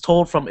is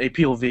told from a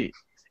POV.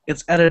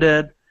 It's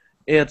edited.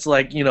 It's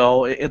like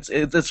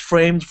it's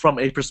framed from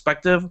a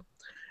perspective.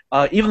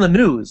 Even the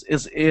news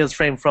is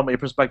framed from a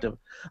perspective.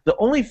 The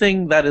only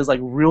thing that is like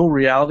real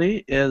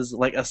reality is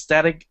like a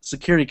static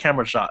security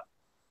camera shot.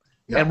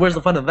 Yeah. And where's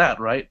the fun in that,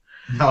 right?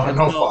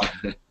 No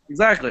fun.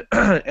 Exactly.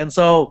 And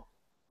so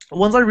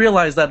once I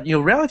realized that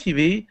reality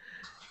TV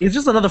is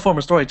just another form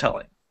of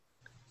storytelling,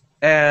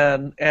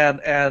 and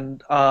I'm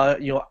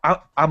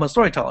a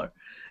storyteller,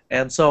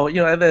 and so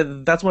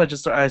that's when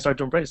I started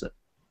to embrace it.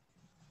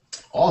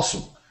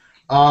 Awesome.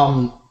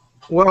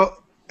 Well,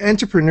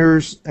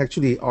 entrepreneurs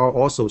actually are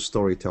also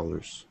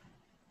storytellers,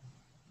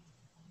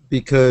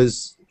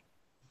 because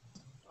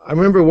I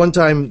remember one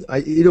time,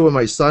 either when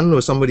my son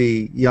or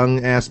somebody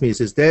young asked me, he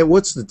says, "Dad,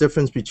 what's the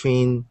difference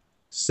between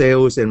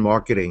sales and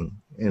marketing?"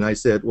 And I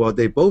said, "Well,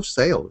 they both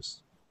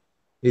sales.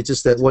 It's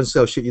just that one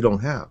sells shit you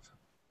don't have."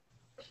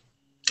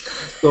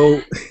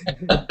 So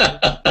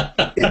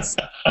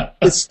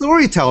it's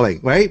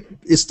storytelling, right?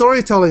 It's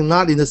storytelling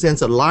not in the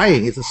sense of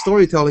lying. It's a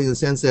storytelling in the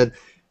sense that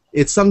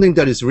it's something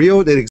that is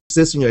real, that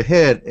exists in your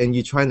head, and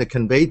you're trying to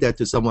convey that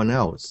to someone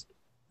else.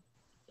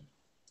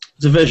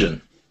 It's a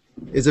vision.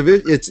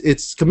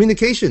 It's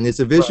communication. It's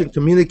a vision, right.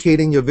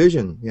 Communicating your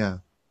vision. Yeah.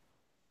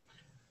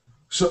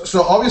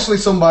 So obviously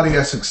somebody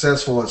as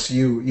successful as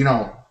you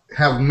know,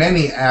 have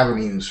many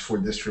avenues for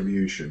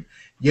distribution.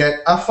 Yet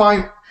I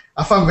find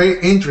very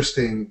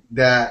interesting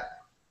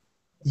that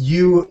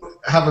you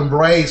have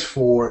embraced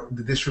for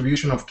the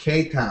distribution of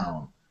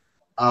K-Town,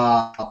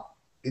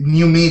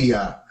 new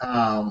media,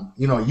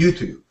 you know,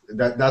 YouTube.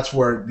 That's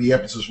where the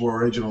episodes were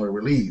originally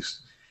released.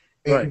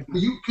 Right.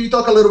 Can you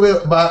talk a little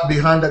bit about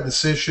behind that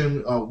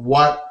decision?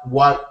 What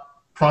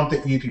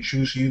prompted you to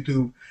choose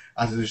YouTube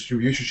as a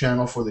distribution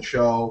channel for the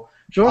show?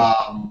 Sure.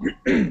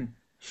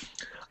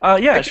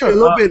 Yeah, sure. A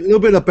little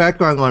bit of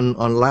background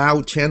on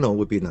Loud channel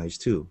would be nice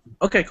too.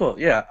 Okay, cool.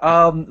 Yeah.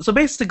 So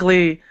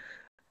basically,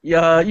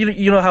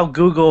 you know how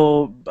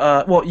Google,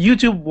 well,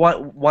 YouTube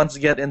wants to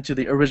get into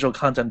the original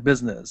content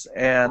business,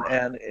 and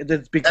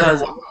it's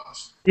because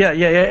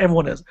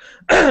everyone is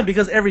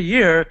because every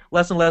year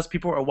less and less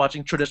people are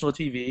watching traditional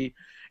TV,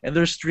 and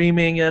they're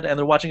streaming it and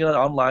they're watching it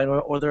online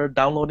or they're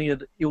downloading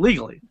it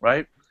illegally,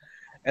 right?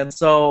 And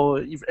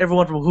so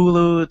everyone from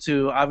Hulu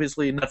to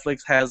obviously Netflix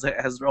has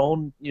their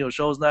own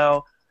shows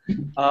now.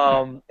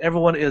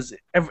 Everyone is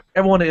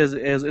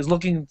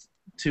looking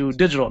to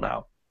digital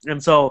now,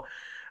 and so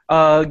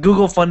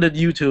Google funded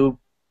YouTube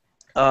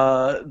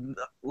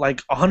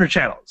like 100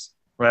 channels,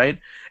 right?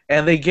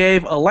 And they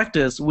gave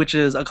Electus, which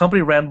is a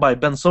company ran by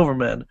Ben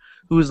Silverman,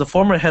 who is the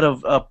former head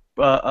of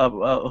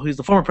who's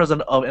the former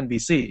president of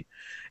NBC.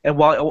 And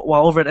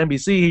while over at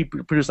NBC, he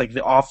produced like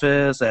The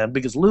Office and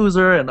Biggest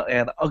Loser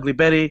and Ugly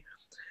Betty,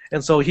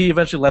 and so he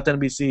eventually left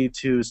NBC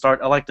to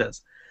start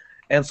Electus.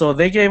 And so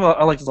they gave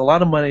Electus a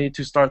lot of money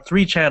to start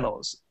 3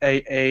 channels: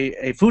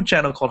 a food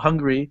channel called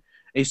Hungry,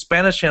 a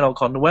Spanish channel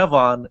called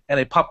Nuevon, and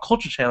a pop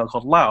culture channel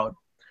called Loud.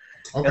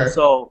 Okay. And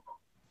so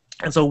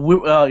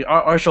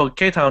our show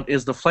K-Town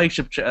is the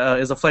flagship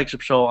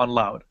show on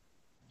Loud.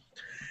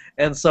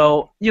 And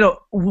so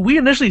we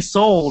initially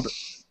sold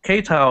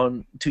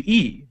K-Town to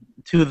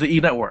the E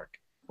network,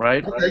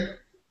 right? Okay.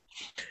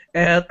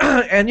 And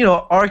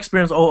our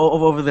experience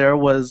over there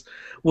was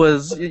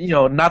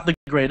not the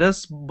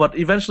greatest, but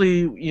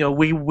eventually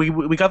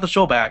we got the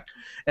show back,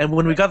 and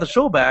when we got the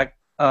show back,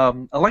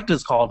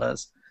 Electus called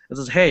us and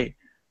says, "Hey,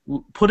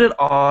 put it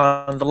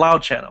on the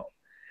Loud channel."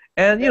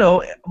 And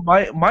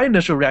my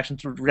initial reaction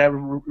to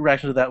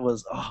that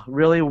was, "Oh,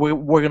 really?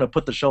 We're gonna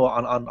put the show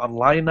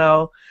online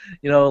now?"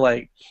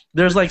 Like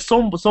there's like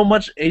so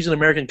much Asian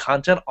American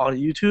content on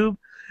YouTube.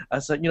 I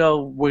said,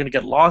 we're gonna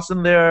get lost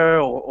in there,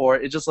 or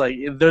it's just like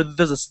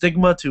there's a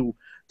stigma to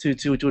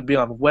it being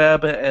on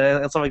web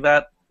and stuff like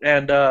that.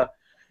 And I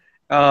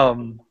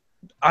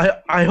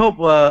hope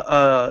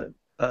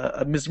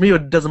Mr. Mio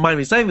doesn't mind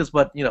me saying this,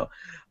 but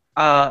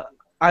I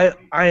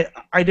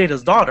date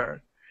his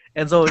daughter,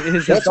 and so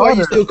his That's daughter, why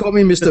you still call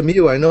me Mr.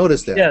 Mew. I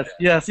noticed that.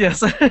 Yes.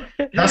 That's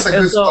a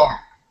good start.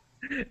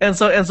 And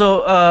so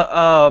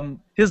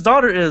his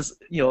daughter is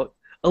a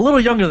little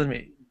younger than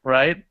me,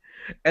 right?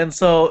 And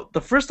so the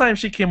first time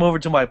she came over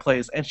to my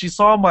place and she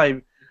saw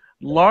my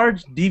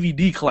large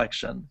DVD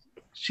collection,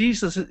 she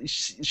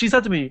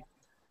said to me,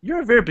 "You're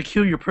a very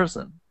peculiar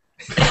person."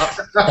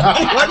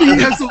 Why do you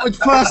have so much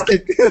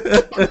plastic?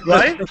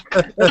 Right?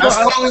 That's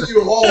calling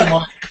you old,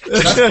 man.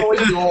 That's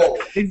calling you old.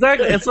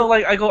 Exactly. And so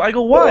like I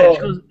go, "Why?" She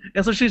goes,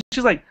 and so she's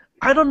like,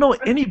 "I don't know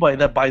anybody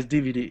that buys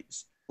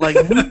DVDs. Like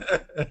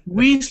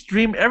we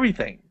stream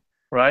everything."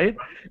 Right?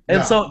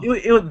 And so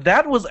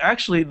that was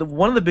actually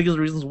one of the biggest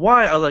reasons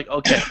why I was like,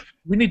 okay,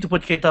 we need to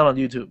put K-Town on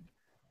YouTube.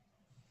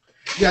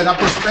 Yeah, that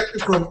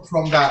perspective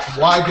from that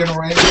Y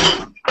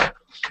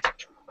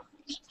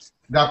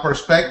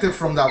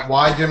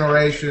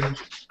generation,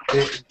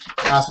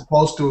 as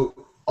opposed to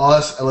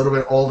us, a little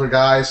bit older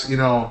guys,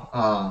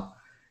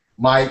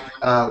 Mike,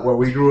 where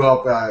we grew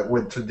up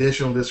with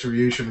traditional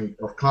distribution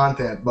of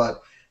content.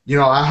 But,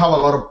 I have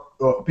a lot of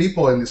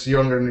people in this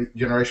younger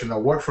generation that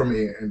work for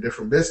me in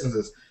different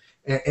businesses,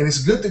 and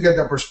it's good to get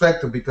that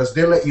perspective because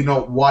they let you know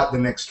what the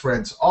next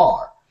trends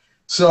are.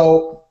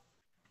 So,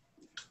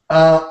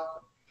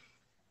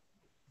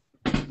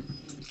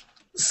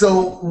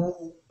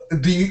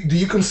 do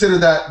you consider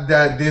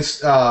that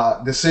this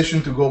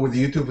decision to go with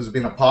YouTube has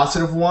been a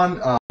positive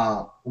one?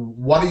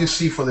 What do you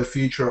see for the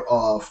future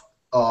of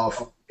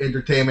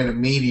entertainment and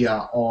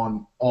media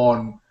on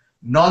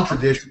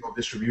non-traditional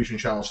distribution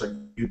channels like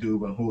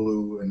YouTube and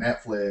Hulu and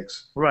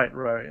Netflix? Right.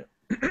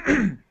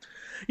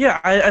 Yeah,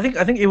 I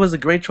think it was a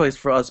great choice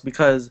for us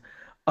because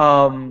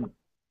I'm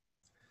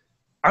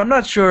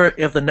not sure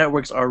if the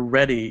networks are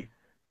ready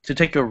to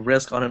take a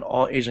risk on an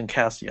all-Asian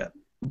cast yet.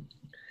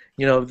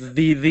 You know,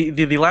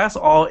 the last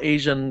all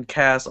Asian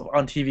cast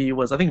on TV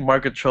was, I think,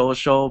 Margaret Cho's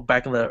show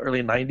back in the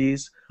early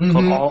 '90s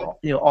called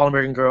All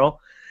American Girl,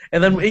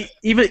 and then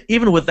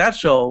even with that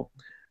show,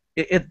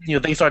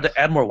 they started to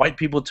add more white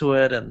people to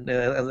it and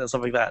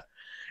stuff like that.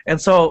 And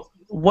so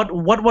what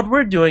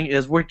we're doing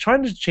is we're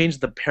trying to change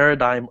the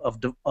paradigm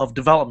of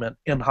development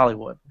in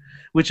Hollywood,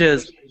 which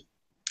is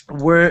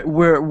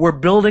we're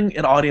building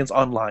an audience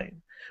online.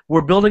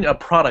 We're building a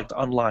product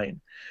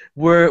online.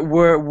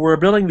 We're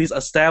building these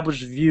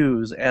established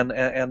views and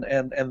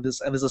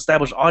this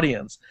established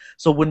audience.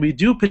 So when we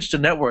do pitch to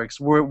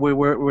networks,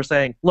 we're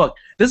saying, look,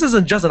 this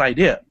isn't just an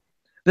idea.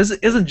 This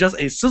isn't just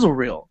a sizzle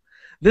reel.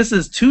 This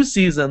is 2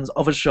 seasons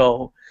of a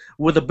show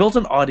with a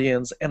built-in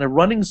audience and a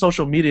running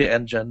social media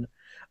engine.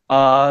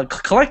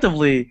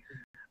 Collectively,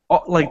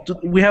 like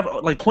we have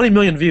like 20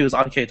 million views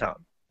on K-Town,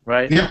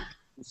 right? Yeah.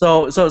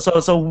 So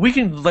we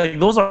can, like,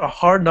 those are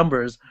hard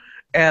numbers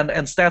and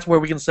stats where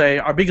we can say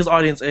our biggest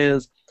audience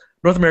is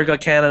North America,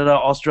 Canada,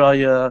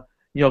 Australia,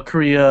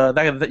 Korea.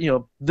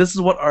 This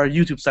is what our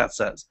YouTube stat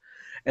says.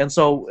 And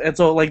so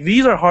like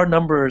these are hard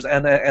numbers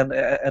and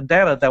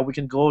data that we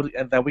can go to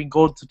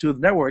the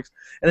networks,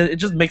 and it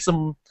just makes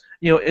them,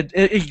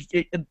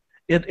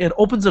 it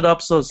opens it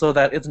up so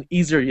that it's an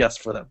easier yes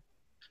for them.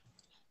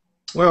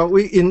 Well,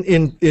 we in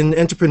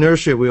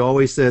entrepreneurship, we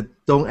always said,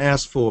 don't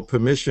ask for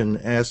permission,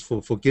 ask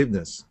for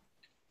forgiveness,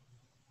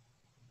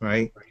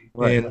 right?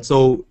 And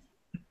so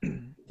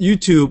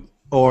YouTube,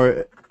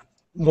 or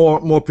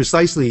more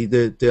precisely,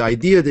 the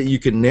idea that you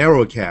can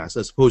narrowcast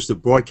as opposed to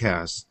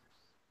broadcast,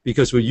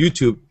 because with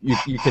YouTube,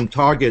 you can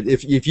target,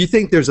 if you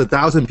think there's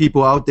 1,000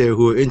 people out there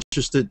who are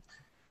interested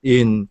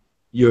in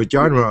your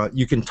genre,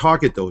 you can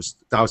target those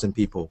 1,000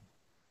 people.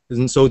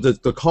 And so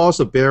the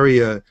cost of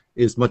barrier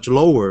is much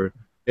lower.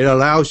 It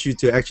allows you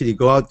to actually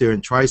go out there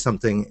and try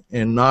something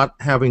and not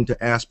having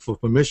to ask for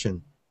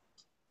permission,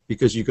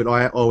 because you could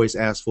always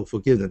ask for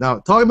forgiveness. Now,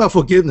 talking about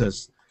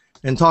forgiveness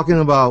and talking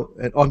about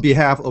on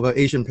behalf of our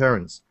Asian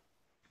parents,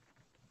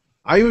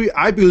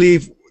 I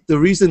believe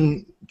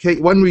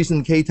one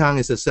reason K-Town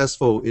is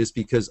successful is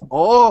because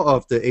all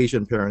of the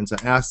Asian parents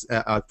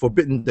are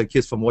forbidden their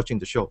kids from watching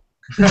the show.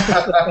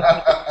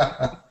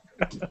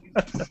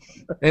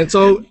 And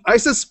so I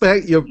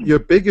suspect your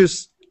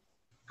biggest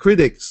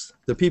critics,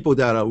 the people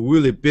that are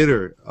really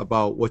bitter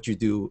about what you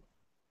do,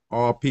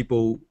 are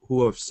people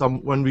who have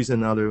one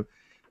reason or another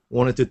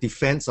wanted to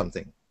defend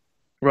something.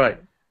 Right.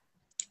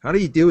 How do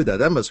you deal with that?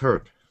 That must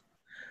hurt.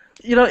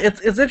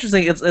 It's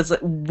interesting. It's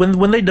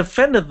when they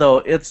defend it, though.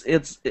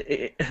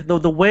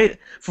 The way,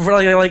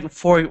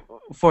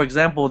 for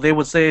example, they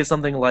would say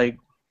something like,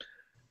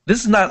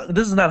 "This is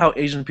not how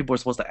Asian people are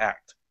supposed to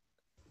act,"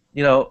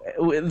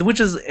 which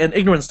is an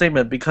ignorant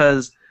statement,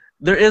 because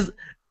there is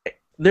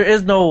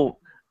no,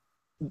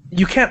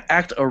 you can't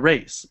act a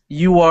race.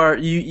 You are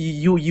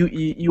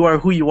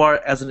who you are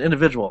as an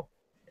individual.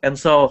 And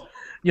so,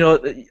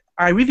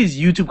 I read these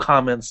YouTube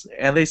comments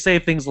and they say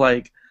things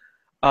like,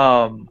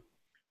 I've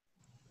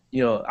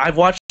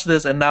watched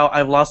this and now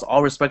I've lost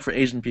all respect for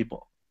Asian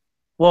people.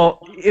 Well,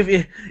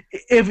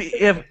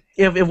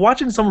 if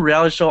watching some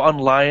reality show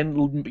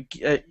online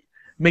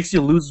makes you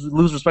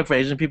lose respect for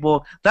Asian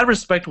people, that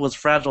respect was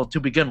fragile to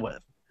begin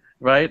with,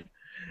 right?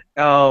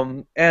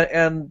 I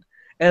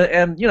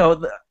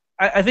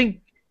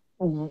think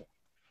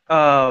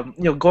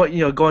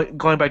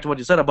going back to what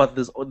you said about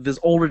this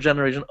older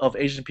generation of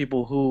Asian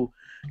people who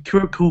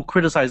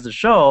criticize the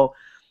show,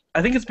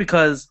 I think it's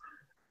because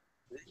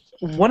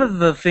one of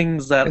the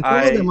things that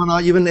some of them are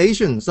not even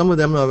Asian. Some of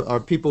them are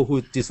people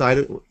who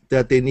decided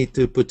that they need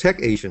to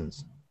protect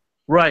Asians.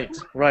 Right.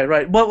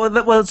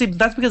 Well, see,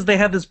 that's because they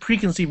have this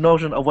preconceived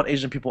notion of what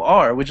Asian people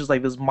are, which is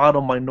like this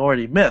model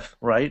minority myth,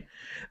 right?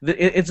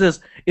 It's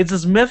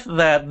this myth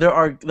that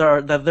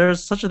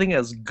there's such a thing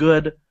as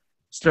good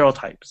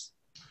stereotypes.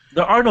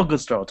 There are no good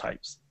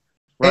stereotypes,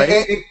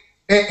 right?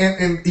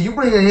 And you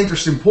bring an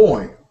interesting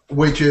point,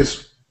 which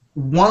is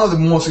one of the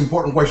most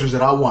important questions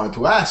that I wanted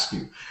to ask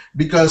you,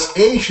 because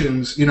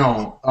Asians,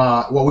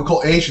 what we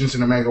call Asians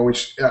in America,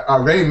 which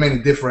are very many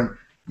different,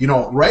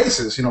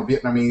 races,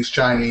 Vietnamese,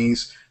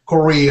 Chinese,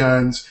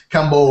 Koreans,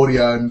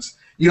 Cambodians,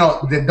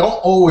 they don't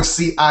always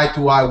see eye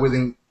to eye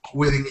within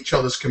each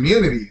other's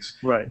communities.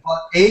 Right. But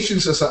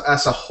Asians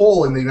as a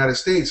whole in the United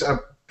States are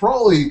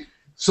probably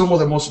some of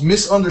the most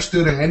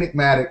misunderstood and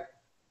enigmatic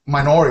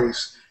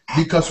minorities,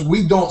 because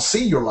we don't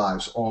see your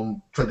lives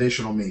on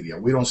traditional media.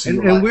 We don't see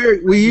your lives.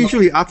 And we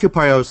usually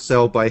occupy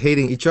ourselves by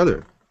hating each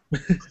other.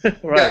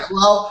 Right. Yeah,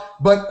 well,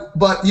 but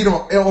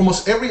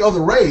almost every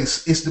other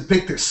race is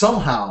depicted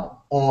somehow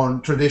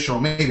on traditional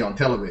media, on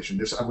television.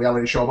 There's a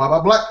reality show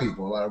about black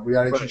people, a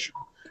reality show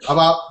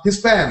about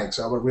Hispanics,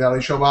 a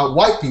reality show about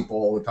white people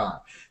all the time.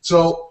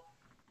 So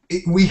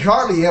we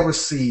hardly ever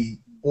see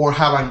or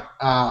have an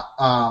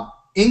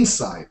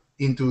insight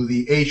into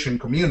the Asian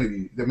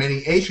community, the many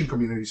Asian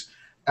communities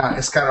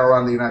scattered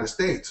around the United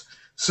States.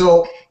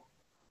 So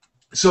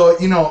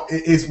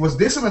was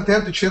this an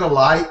attempt to shed a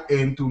light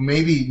and to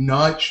maybe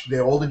nudge the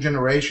older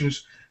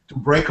generations to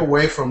break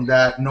away from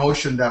that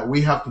notion that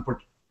we have to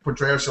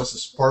portray ourselves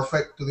as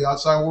perfect to the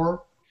outside world?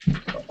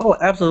 Oh,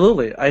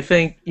 absolutely. I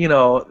think,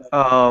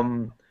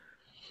 going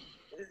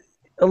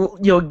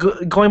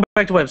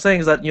back to what I'm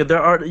saying is that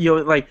there are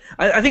like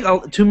I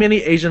think too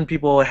many Asian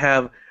people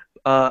have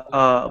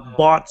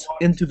bought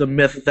into the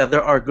myth that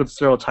there are good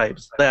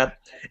stereotypes, that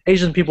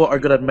Asian people are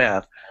good at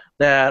math,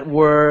 that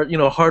we're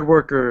hard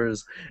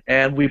workers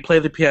and we play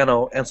the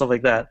piano and stuff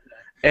like that,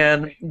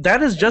 and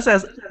that is just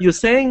as you're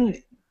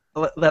saying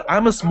that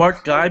I'm a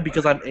smart guy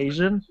because I'm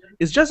Asian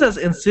is just as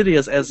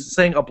insidious as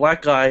saying a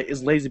black guy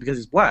is lazy because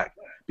he's black,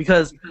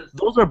 because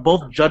those are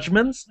both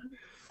judgments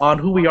on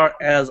who we are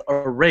as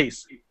a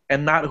race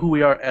and not who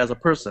we are as a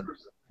person.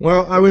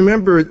 Well, I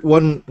remember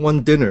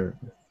one dinner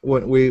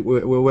when we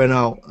went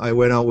out. I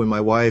went out with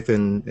my wife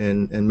and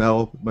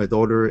Mel, my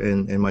daughter,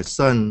 and my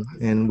son,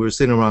 and we were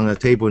sitting around a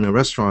table in a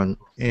restaurant.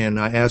 And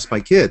I asked my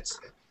kids,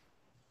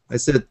 I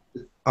said,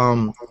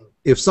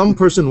 if some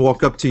person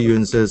walk up to you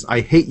and says,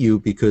 "I hate you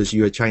because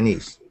you're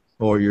Chinese,"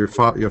 or your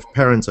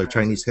parents are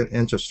Chinese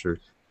ancestors,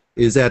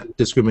 is that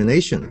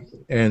discrimination?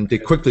 And they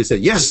quickly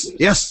said, "Yes,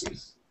 yes,"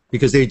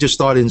 because they just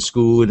started in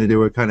school and they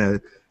were kind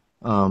of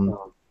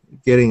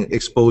getting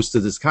exposed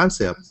to this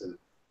concept.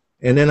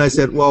 And then I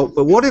said, well,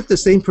 but what if the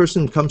same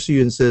person comes to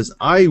you and says,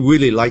 "I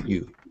really like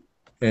you,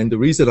 and the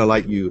reason I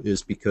like you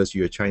is because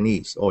you're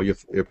Chinese or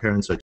your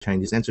parents are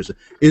Chinese ancestors"?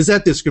 Is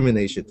that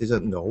discrimination? They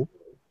said, no.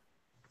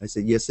 I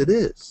said, yes, it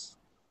is.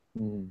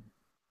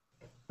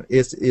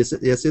 Yes,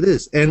 it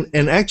is.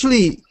 And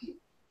actually,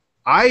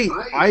 I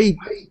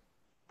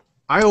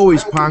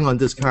always pong on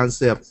this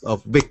concept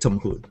of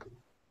victimhood.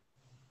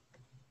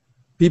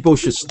 People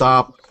should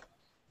stop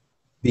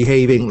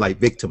behaving like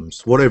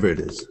victims, whatever it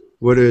is,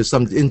 whether it's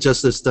some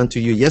injustice done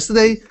to you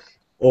yesterday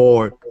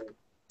or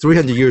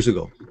 300 years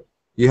ago.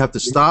 You have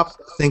to stop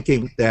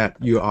thinking that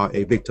you are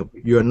a victim.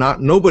 You are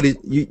not nobody.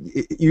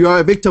 You are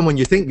a victim when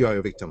you think you are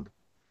a victim.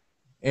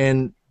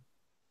 And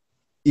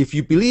if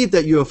you believe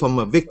that you're from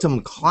a victim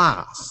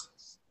class,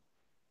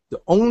 the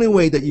only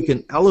way that you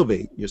can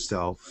elevate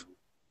yourself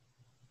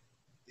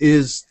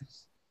is,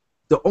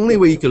 the only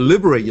way you can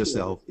liberate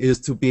yourself is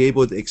to be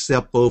able to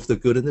accept both the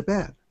good and the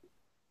bad.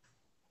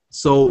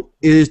 So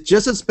it is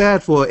just as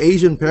bad for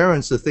Asian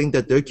parents to think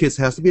that their kids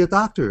has to be a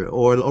doctor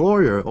or a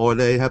lawyer or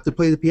they have to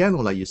play the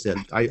piano, like you said.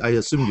 I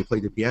assume you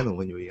played the piano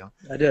when you were young.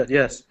 I did,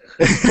 yes.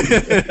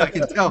 I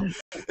can tell.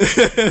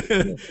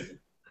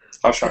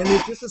 And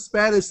it's just as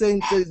bad as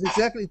saying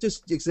exactly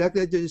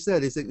like you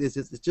said.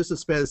 It's just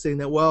as bad as saying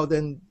that. Well,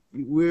 then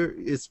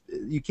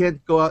you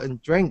can't go out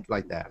and drink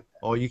like that,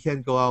 or you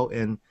can't go out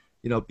and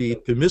be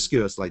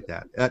promiscuous like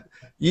that.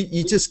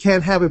 You just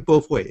can't have it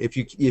both ways.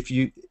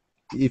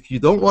 If you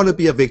don't want to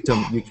be a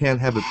victim, you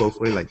can't have it both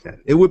ways like that.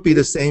 It would be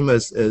the same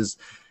as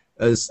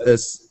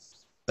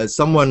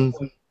someone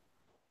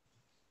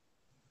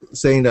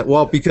saying that,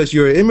 well, because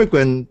you're an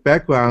immigrant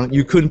background,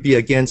 you couldn't be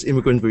against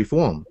immigrant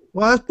reform.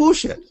 Well, that's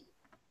bullshit.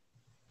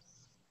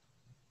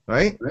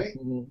 Right?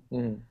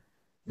 Mm-hmm.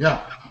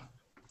 Yeah.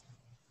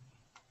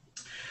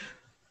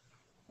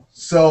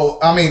 So,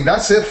 I mean,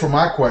 that's it for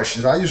my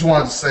questions. I just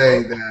wanted to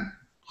say that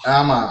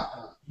I'm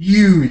a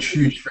huge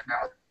fan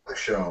of the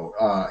show.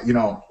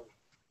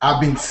 I've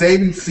been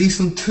saving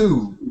season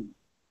 2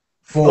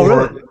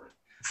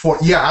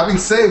 I've been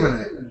saving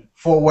it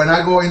for when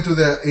I go into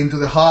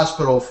the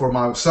hospital for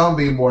my son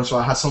being born, so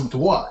I have something to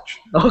watch.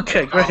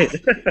 Okay,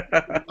 great.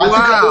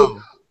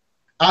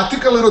 I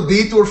took a little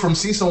detour from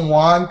season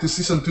 1 to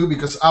season 2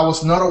 because I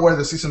was not aware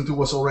that season 2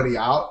 was already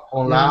out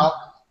on Loud,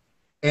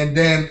 and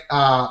then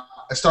I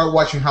started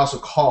watching House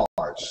of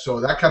Cards, so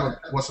that kind of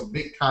was a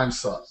big time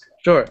suck.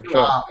 Sure.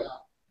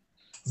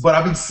 But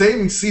I've been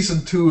saving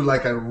season 2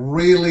 like a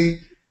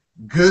really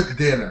good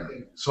dinner,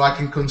 so I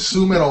can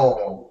consume it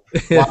all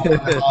while I'm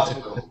in the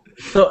hospital.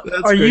 So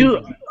are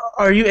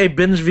you a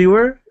binge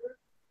viewer?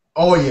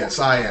 Oh yes,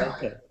 I am.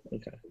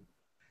 Okay.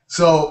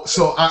 So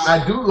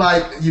I do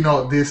like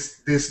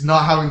this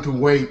not having to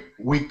wait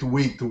week to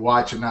week to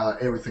watch it now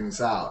that everything is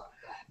out.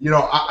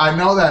 I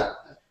know that.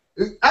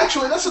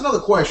 Actually, that's another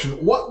question.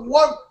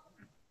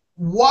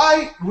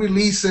 Why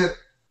release it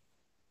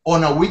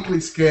on a weekly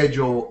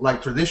schedule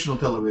like traditional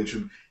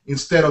television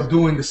instead of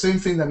doing the same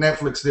thing that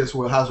Netflix did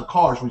with House of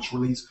Cards, which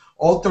released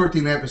all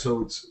 13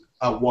 episodes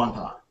at one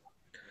time?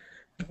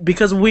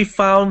 Because we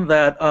found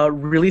that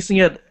releasing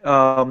it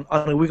on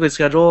a weekly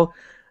schedule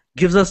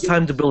gives us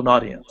time to build an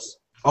audience.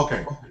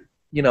 Okay.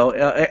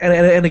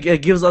 And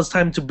it gives us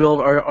time to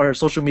build our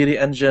social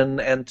media engine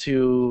and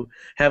to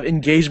have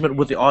engagement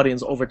with the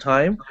audience over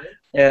time.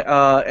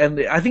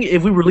 And I think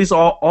if we release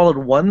all at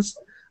once,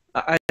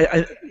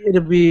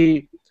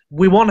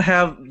 we won't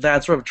have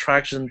that sort of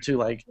traction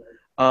to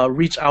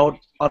reach out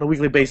on a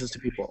weekly basis to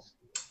people.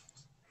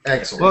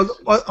 Excellent.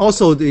 Well,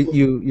 also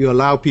you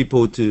allow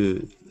people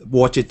to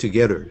watch it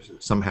together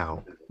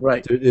somehow.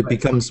 Right. It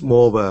becomes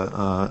more of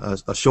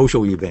a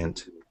social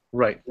event.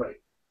 Right.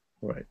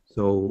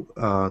 So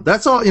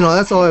that's all.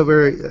 That's all.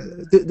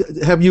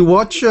 Have you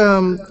watched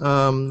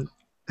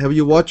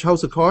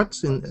House of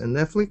Cards in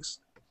Netflix?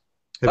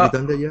 Have you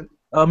done that yet?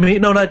 Me,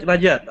 no,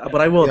 not yet,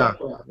 but I will. Yeah,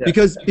 Yeah.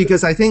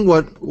 because I think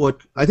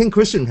what I think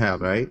Christian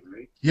have, right?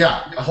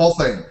 Yeah, the whole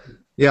thing.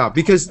 Yeah,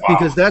 because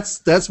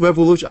that's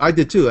revolution. I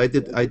did too. I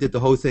did the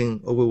whole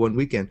thing over one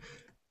weekend.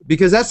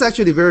 Because that's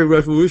actually very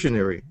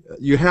revolutionary.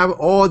 You have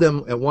all of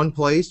them at one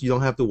place. You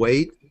don't have to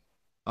wait,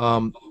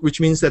 which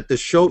means that the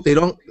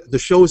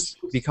shows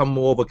become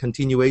more of a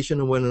continuation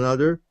of one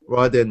another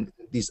rather than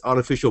these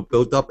artificial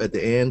build up at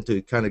the end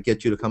to kind of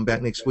get you to come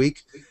back next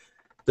week.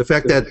 The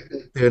fact that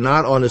they're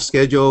not on a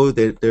schedule,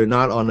 they're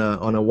not on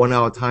a 1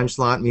 hour time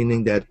slot,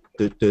 meaning that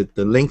the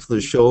length of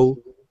the show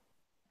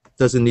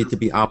doesn't need to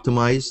be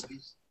optimized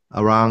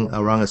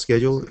around a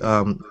schedule.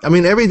 I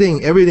mean,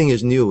 everything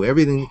is new.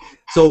 Everything.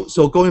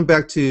 So going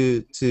back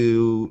to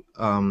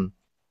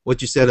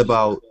what you said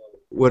about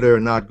whether or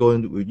not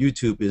going with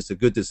YouTube is a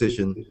good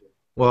decision.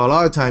 Well, a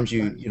lot of times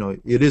you know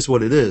it is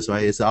what it is,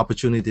 right? It's an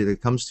opportunity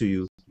that comes to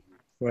you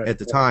at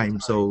the time.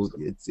 So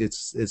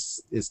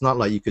it's not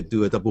like you could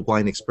do a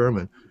double-blind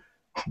experiment.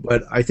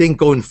 But I think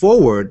going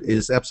forward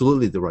is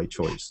absolutely the right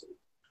choice.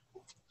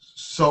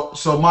 So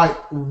Mike,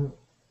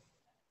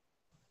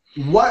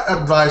 what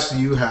advice do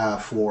you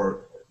have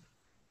for?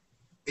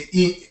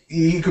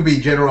 It could be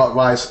general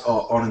advice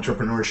on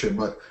entrepreneurship,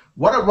 but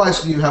what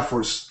advice do you have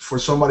for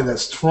somebody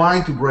that's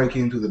trying to break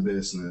into the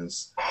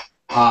business?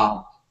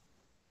 And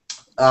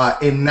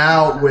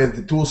now with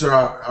the tools that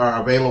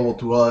are available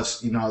to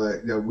us, you know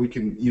that we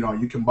can, you know,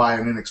 you can buy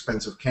an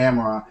inexpensive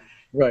camera,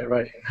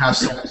 Right. have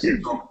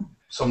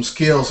some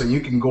skills, and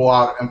you can go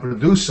out and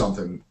produce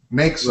something,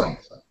 make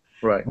something.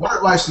 Right. What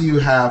advice do you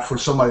have for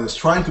somebody that's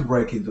trying to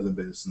break into the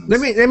business?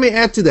 Let me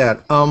add to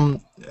that.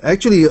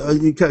 Actually,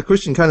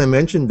 Christian kind of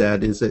mentioned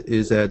that is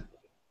that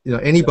you know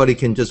anybody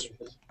can just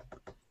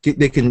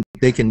they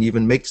can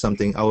even make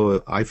something out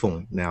of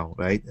iPhone now,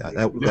 right?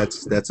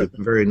 That's a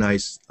very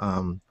nice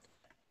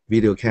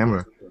video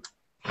camera.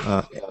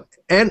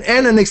 And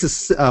the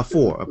Nexus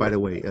 4, by the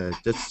way,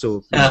 just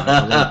so I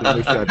want to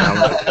make sure I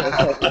balance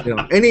it. You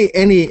know,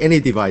 any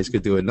device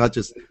could do it, not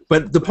just.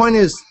 But the point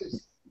is,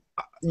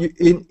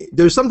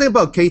 there's something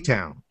about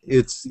K-Town.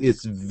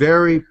 It's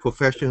very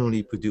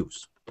professionally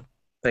produced.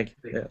 Thank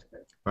you. Yeah.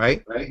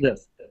 Right?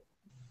 Yes.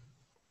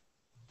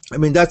 I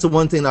mean, that's the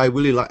one thing I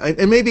really like.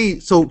 And maybe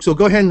so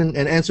go ahead and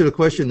answer the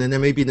question, and then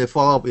maybe the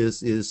follow-up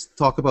is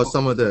talk about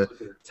some of the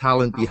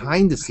talent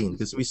behind the scene,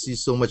 because we see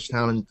so much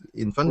talent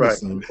in front of the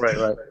scene.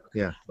 Right.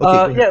 Yeah.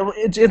 Okay. Yeah.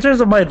 In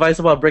terms of my advice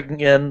about breaking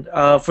in,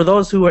 for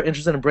those who are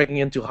interested in breaking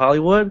into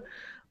Hollywood,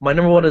 my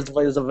number one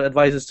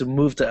advice is to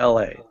move to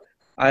LA.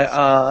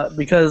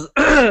 Because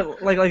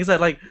like I said,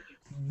 like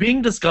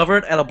being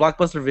discovered at a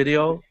Blockbuster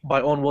Video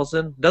by Owen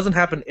Wilson doesn't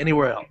happen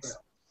anywhere else.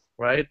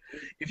 Right?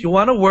 If you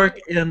want to work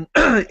on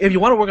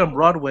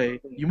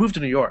Broadway, you move to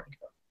New York,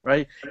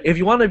 right? If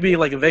you want to be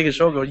like a Vegas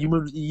showgirl, you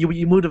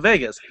move to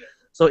Vegas.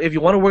 So if you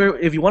want to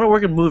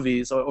work in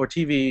movies or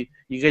TV,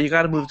 you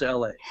got to move to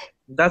LA.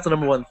 That's the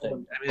number one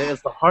thing. I mean,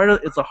 it's the heart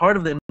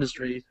of the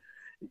industry.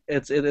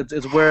 It's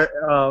where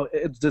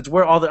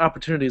all the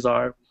opportunities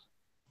are,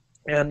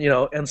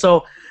 and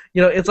so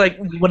it's like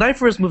when I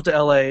first moved to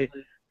LA,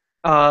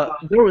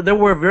 there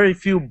were very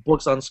few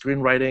books on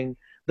screenwriting.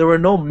 There were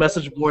no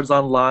message boards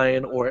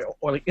online or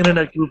like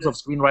internet groups of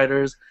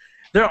screenwriters.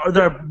 There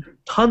are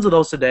tons of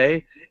those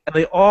today, and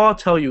they all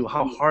tell you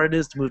how hard it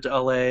is to move to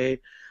LA,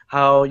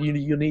 how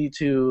you need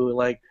to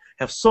like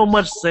have so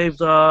much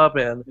saved up,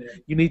 and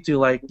you need to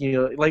like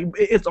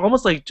it's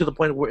almost like to the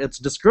point where it's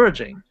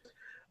discouraging.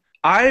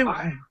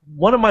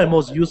 One of my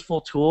most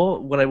useful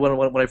tool when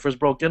I first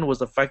broke in was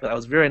the fact that I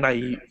was very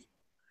naive.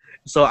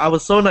 So I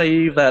was so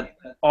naive that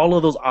all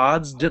of those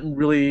odds didn't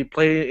really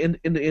play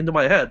into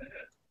my head.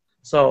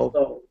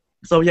 So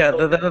yeah,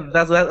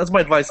 that's my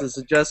advice. Is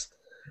to just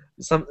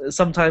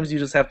sometimes you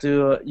just have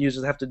to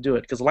do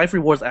it because life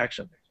rewards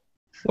action.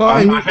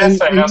 Well,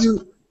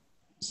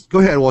 go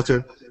ahead,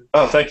 Walter.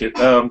 Oh, thank you.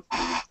 I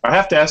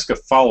have to ask a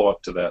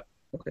follow-up to that.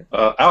 Okay.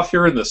 Out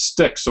here in the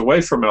sticks, away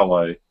from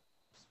LA,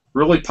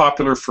 really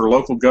popular for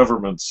local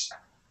governments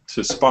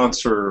to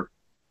sponsor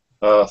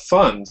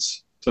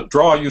funds to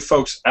draw you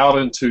folks out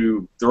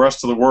into the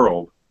rest of the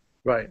world,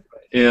 right?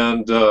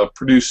 And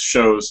produce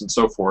shows and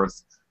so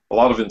forth. A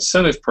lot of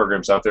incentive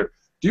programs out there.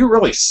 Do you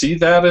really see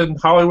that in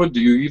Hollywood?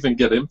 Do you even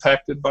get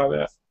impacted by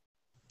that?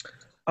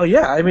 Oh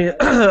yeah, I mean,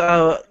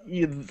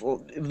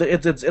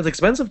 it's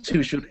expensive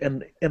to shoot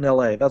in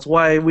LA. That's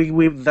why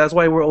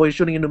we're always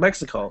shooting in New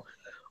Mexico,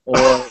 or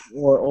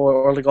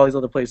like all these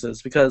other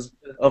places because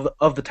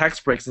of the tax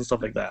breaks and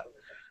stuff like that.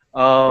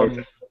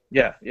 Okay.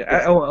 Yeah,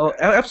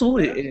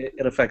 absolutely,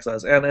 it affects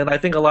us, and I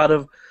think a lot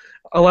of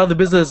the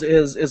business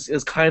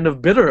is kind of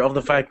bitter of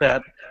the fact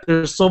that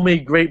there's so many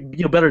great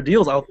better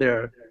deals out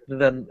there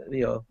than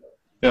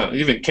Yeah,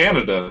 even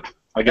Canada.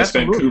 I guess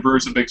Absolutely. Vancouver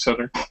is a big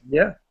center.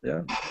 Yeah.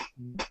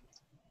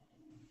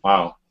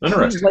 Wow,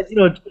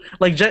 interesting.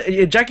 Like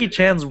Jackie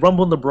Chan's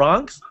Rumble in the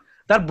Bronx.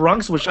 That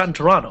Bronx was shot in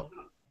Toronto.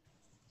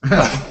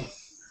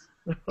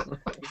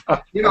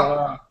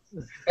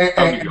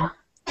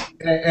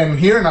 and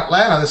here in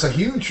Atlanta, there's a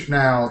huge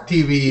now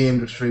TV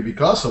industry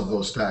because of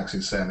those tax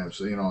incentives.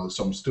 You know,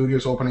 some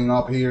studios opening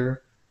up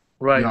here.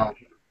 Right. You know,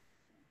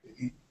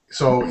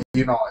 so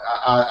you know,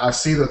 I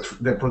see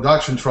the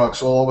production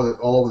trucks all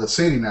over the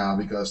city now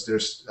because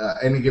there's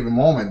any given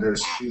moment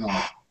there's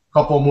a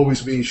couple of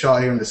movies being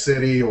shot here in the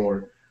city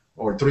or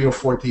 3 or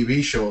 4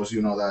 TV shows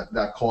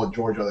that call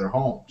Georgia their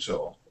home.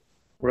 So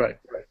right,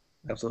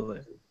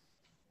 absolutely.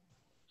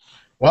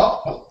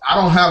 Well, I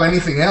don't have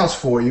anything else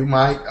for you,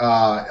 Mike.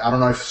 I don't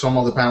know if some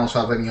of the panels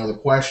have any other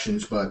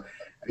questions, but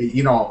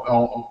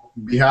on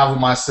behalf of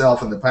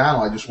myself and the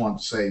panel, I just want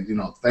to say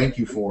thank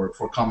you for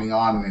coming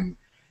on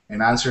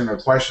and answering our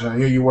questions. I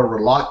knew you were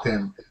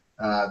reluctant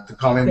to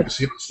come in because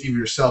you don't see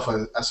yourself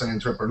as an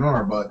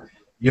entrepreneur, but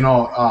in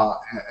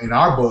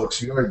our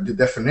books, you're the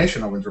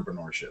definition of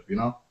entrepreneurship.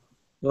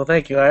 Well,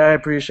 thank you. I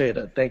appreciate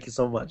it. Thank you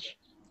so much.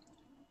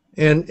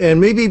 And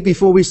maybe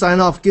before we sign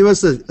off, give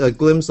us a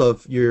glimpse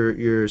of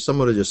your some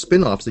of your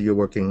spin-offs that you're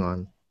working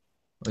on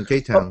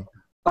K-Town.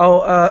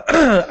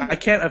 I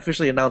can't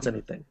officially announce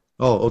anything.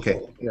 Oh, okay.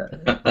 Yeah.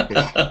 Okay.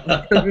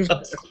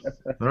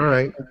 All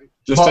right.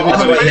 Just I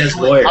lawyers.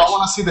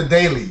 want to see the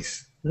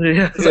dailies.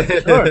 Yeah,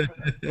 sure.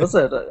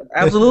 Listen,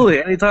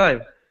 absolutely,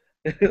 anytime.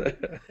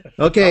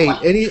 Okay.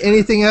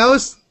 Anything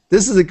else?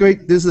 This is a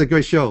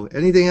great show.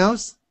 Anything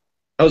else?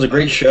 That was a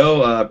great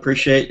show.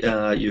 Appreciate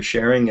you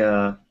sharing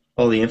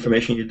all the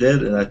information you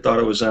did, and I thought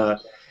it was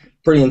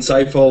pretty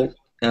insightful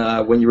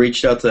when you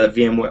reached out to that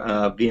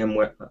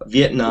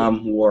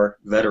Vietnam War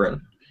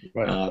veteran.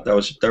 Right. That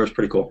was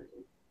pretty cool.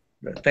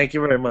 Thank you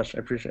very much. I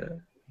appreciate it.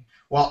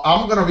 Well,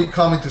 I'm going to be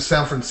coming to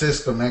San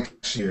Francisco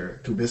next year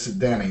to visit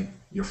Danny,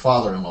 your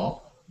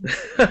father-in-law.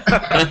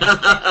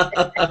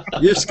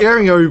 You're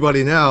scaring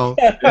everybody now.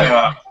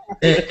 Yeah.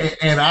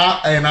 and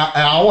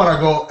I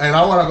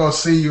want to go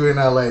see you in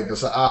LA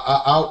because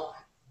I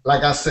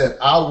like I said,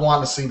 I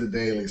want to see the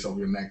dailies of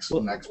your next.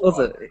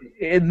 Listen,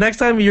 next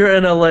time you're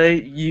in LA,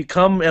 you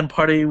come and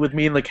party with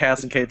me and the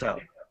cast in K-Town.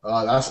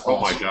 That's Oh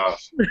awesome. my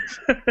gosh.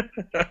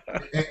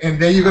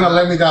 And then you're gonna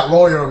let me that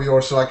lawyer of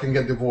yours so I can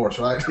get divorced,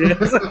 right?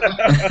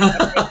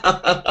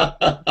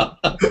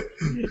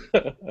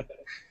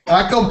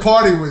 I come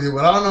party with you,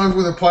 but I don't know if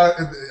with a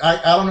party.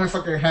 I don't know if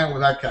I can hang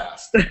with that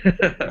cast.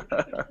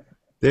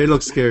 They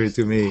look scary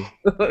to me.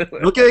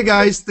 Okay,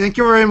 guys. Thank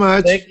you very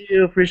much. Thank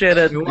you. Appreciate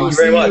it. We'll Thank you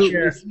very much.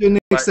 We'll see you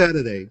next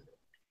Saturday.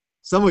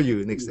 Some of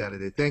you next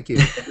Saturday. Thank you.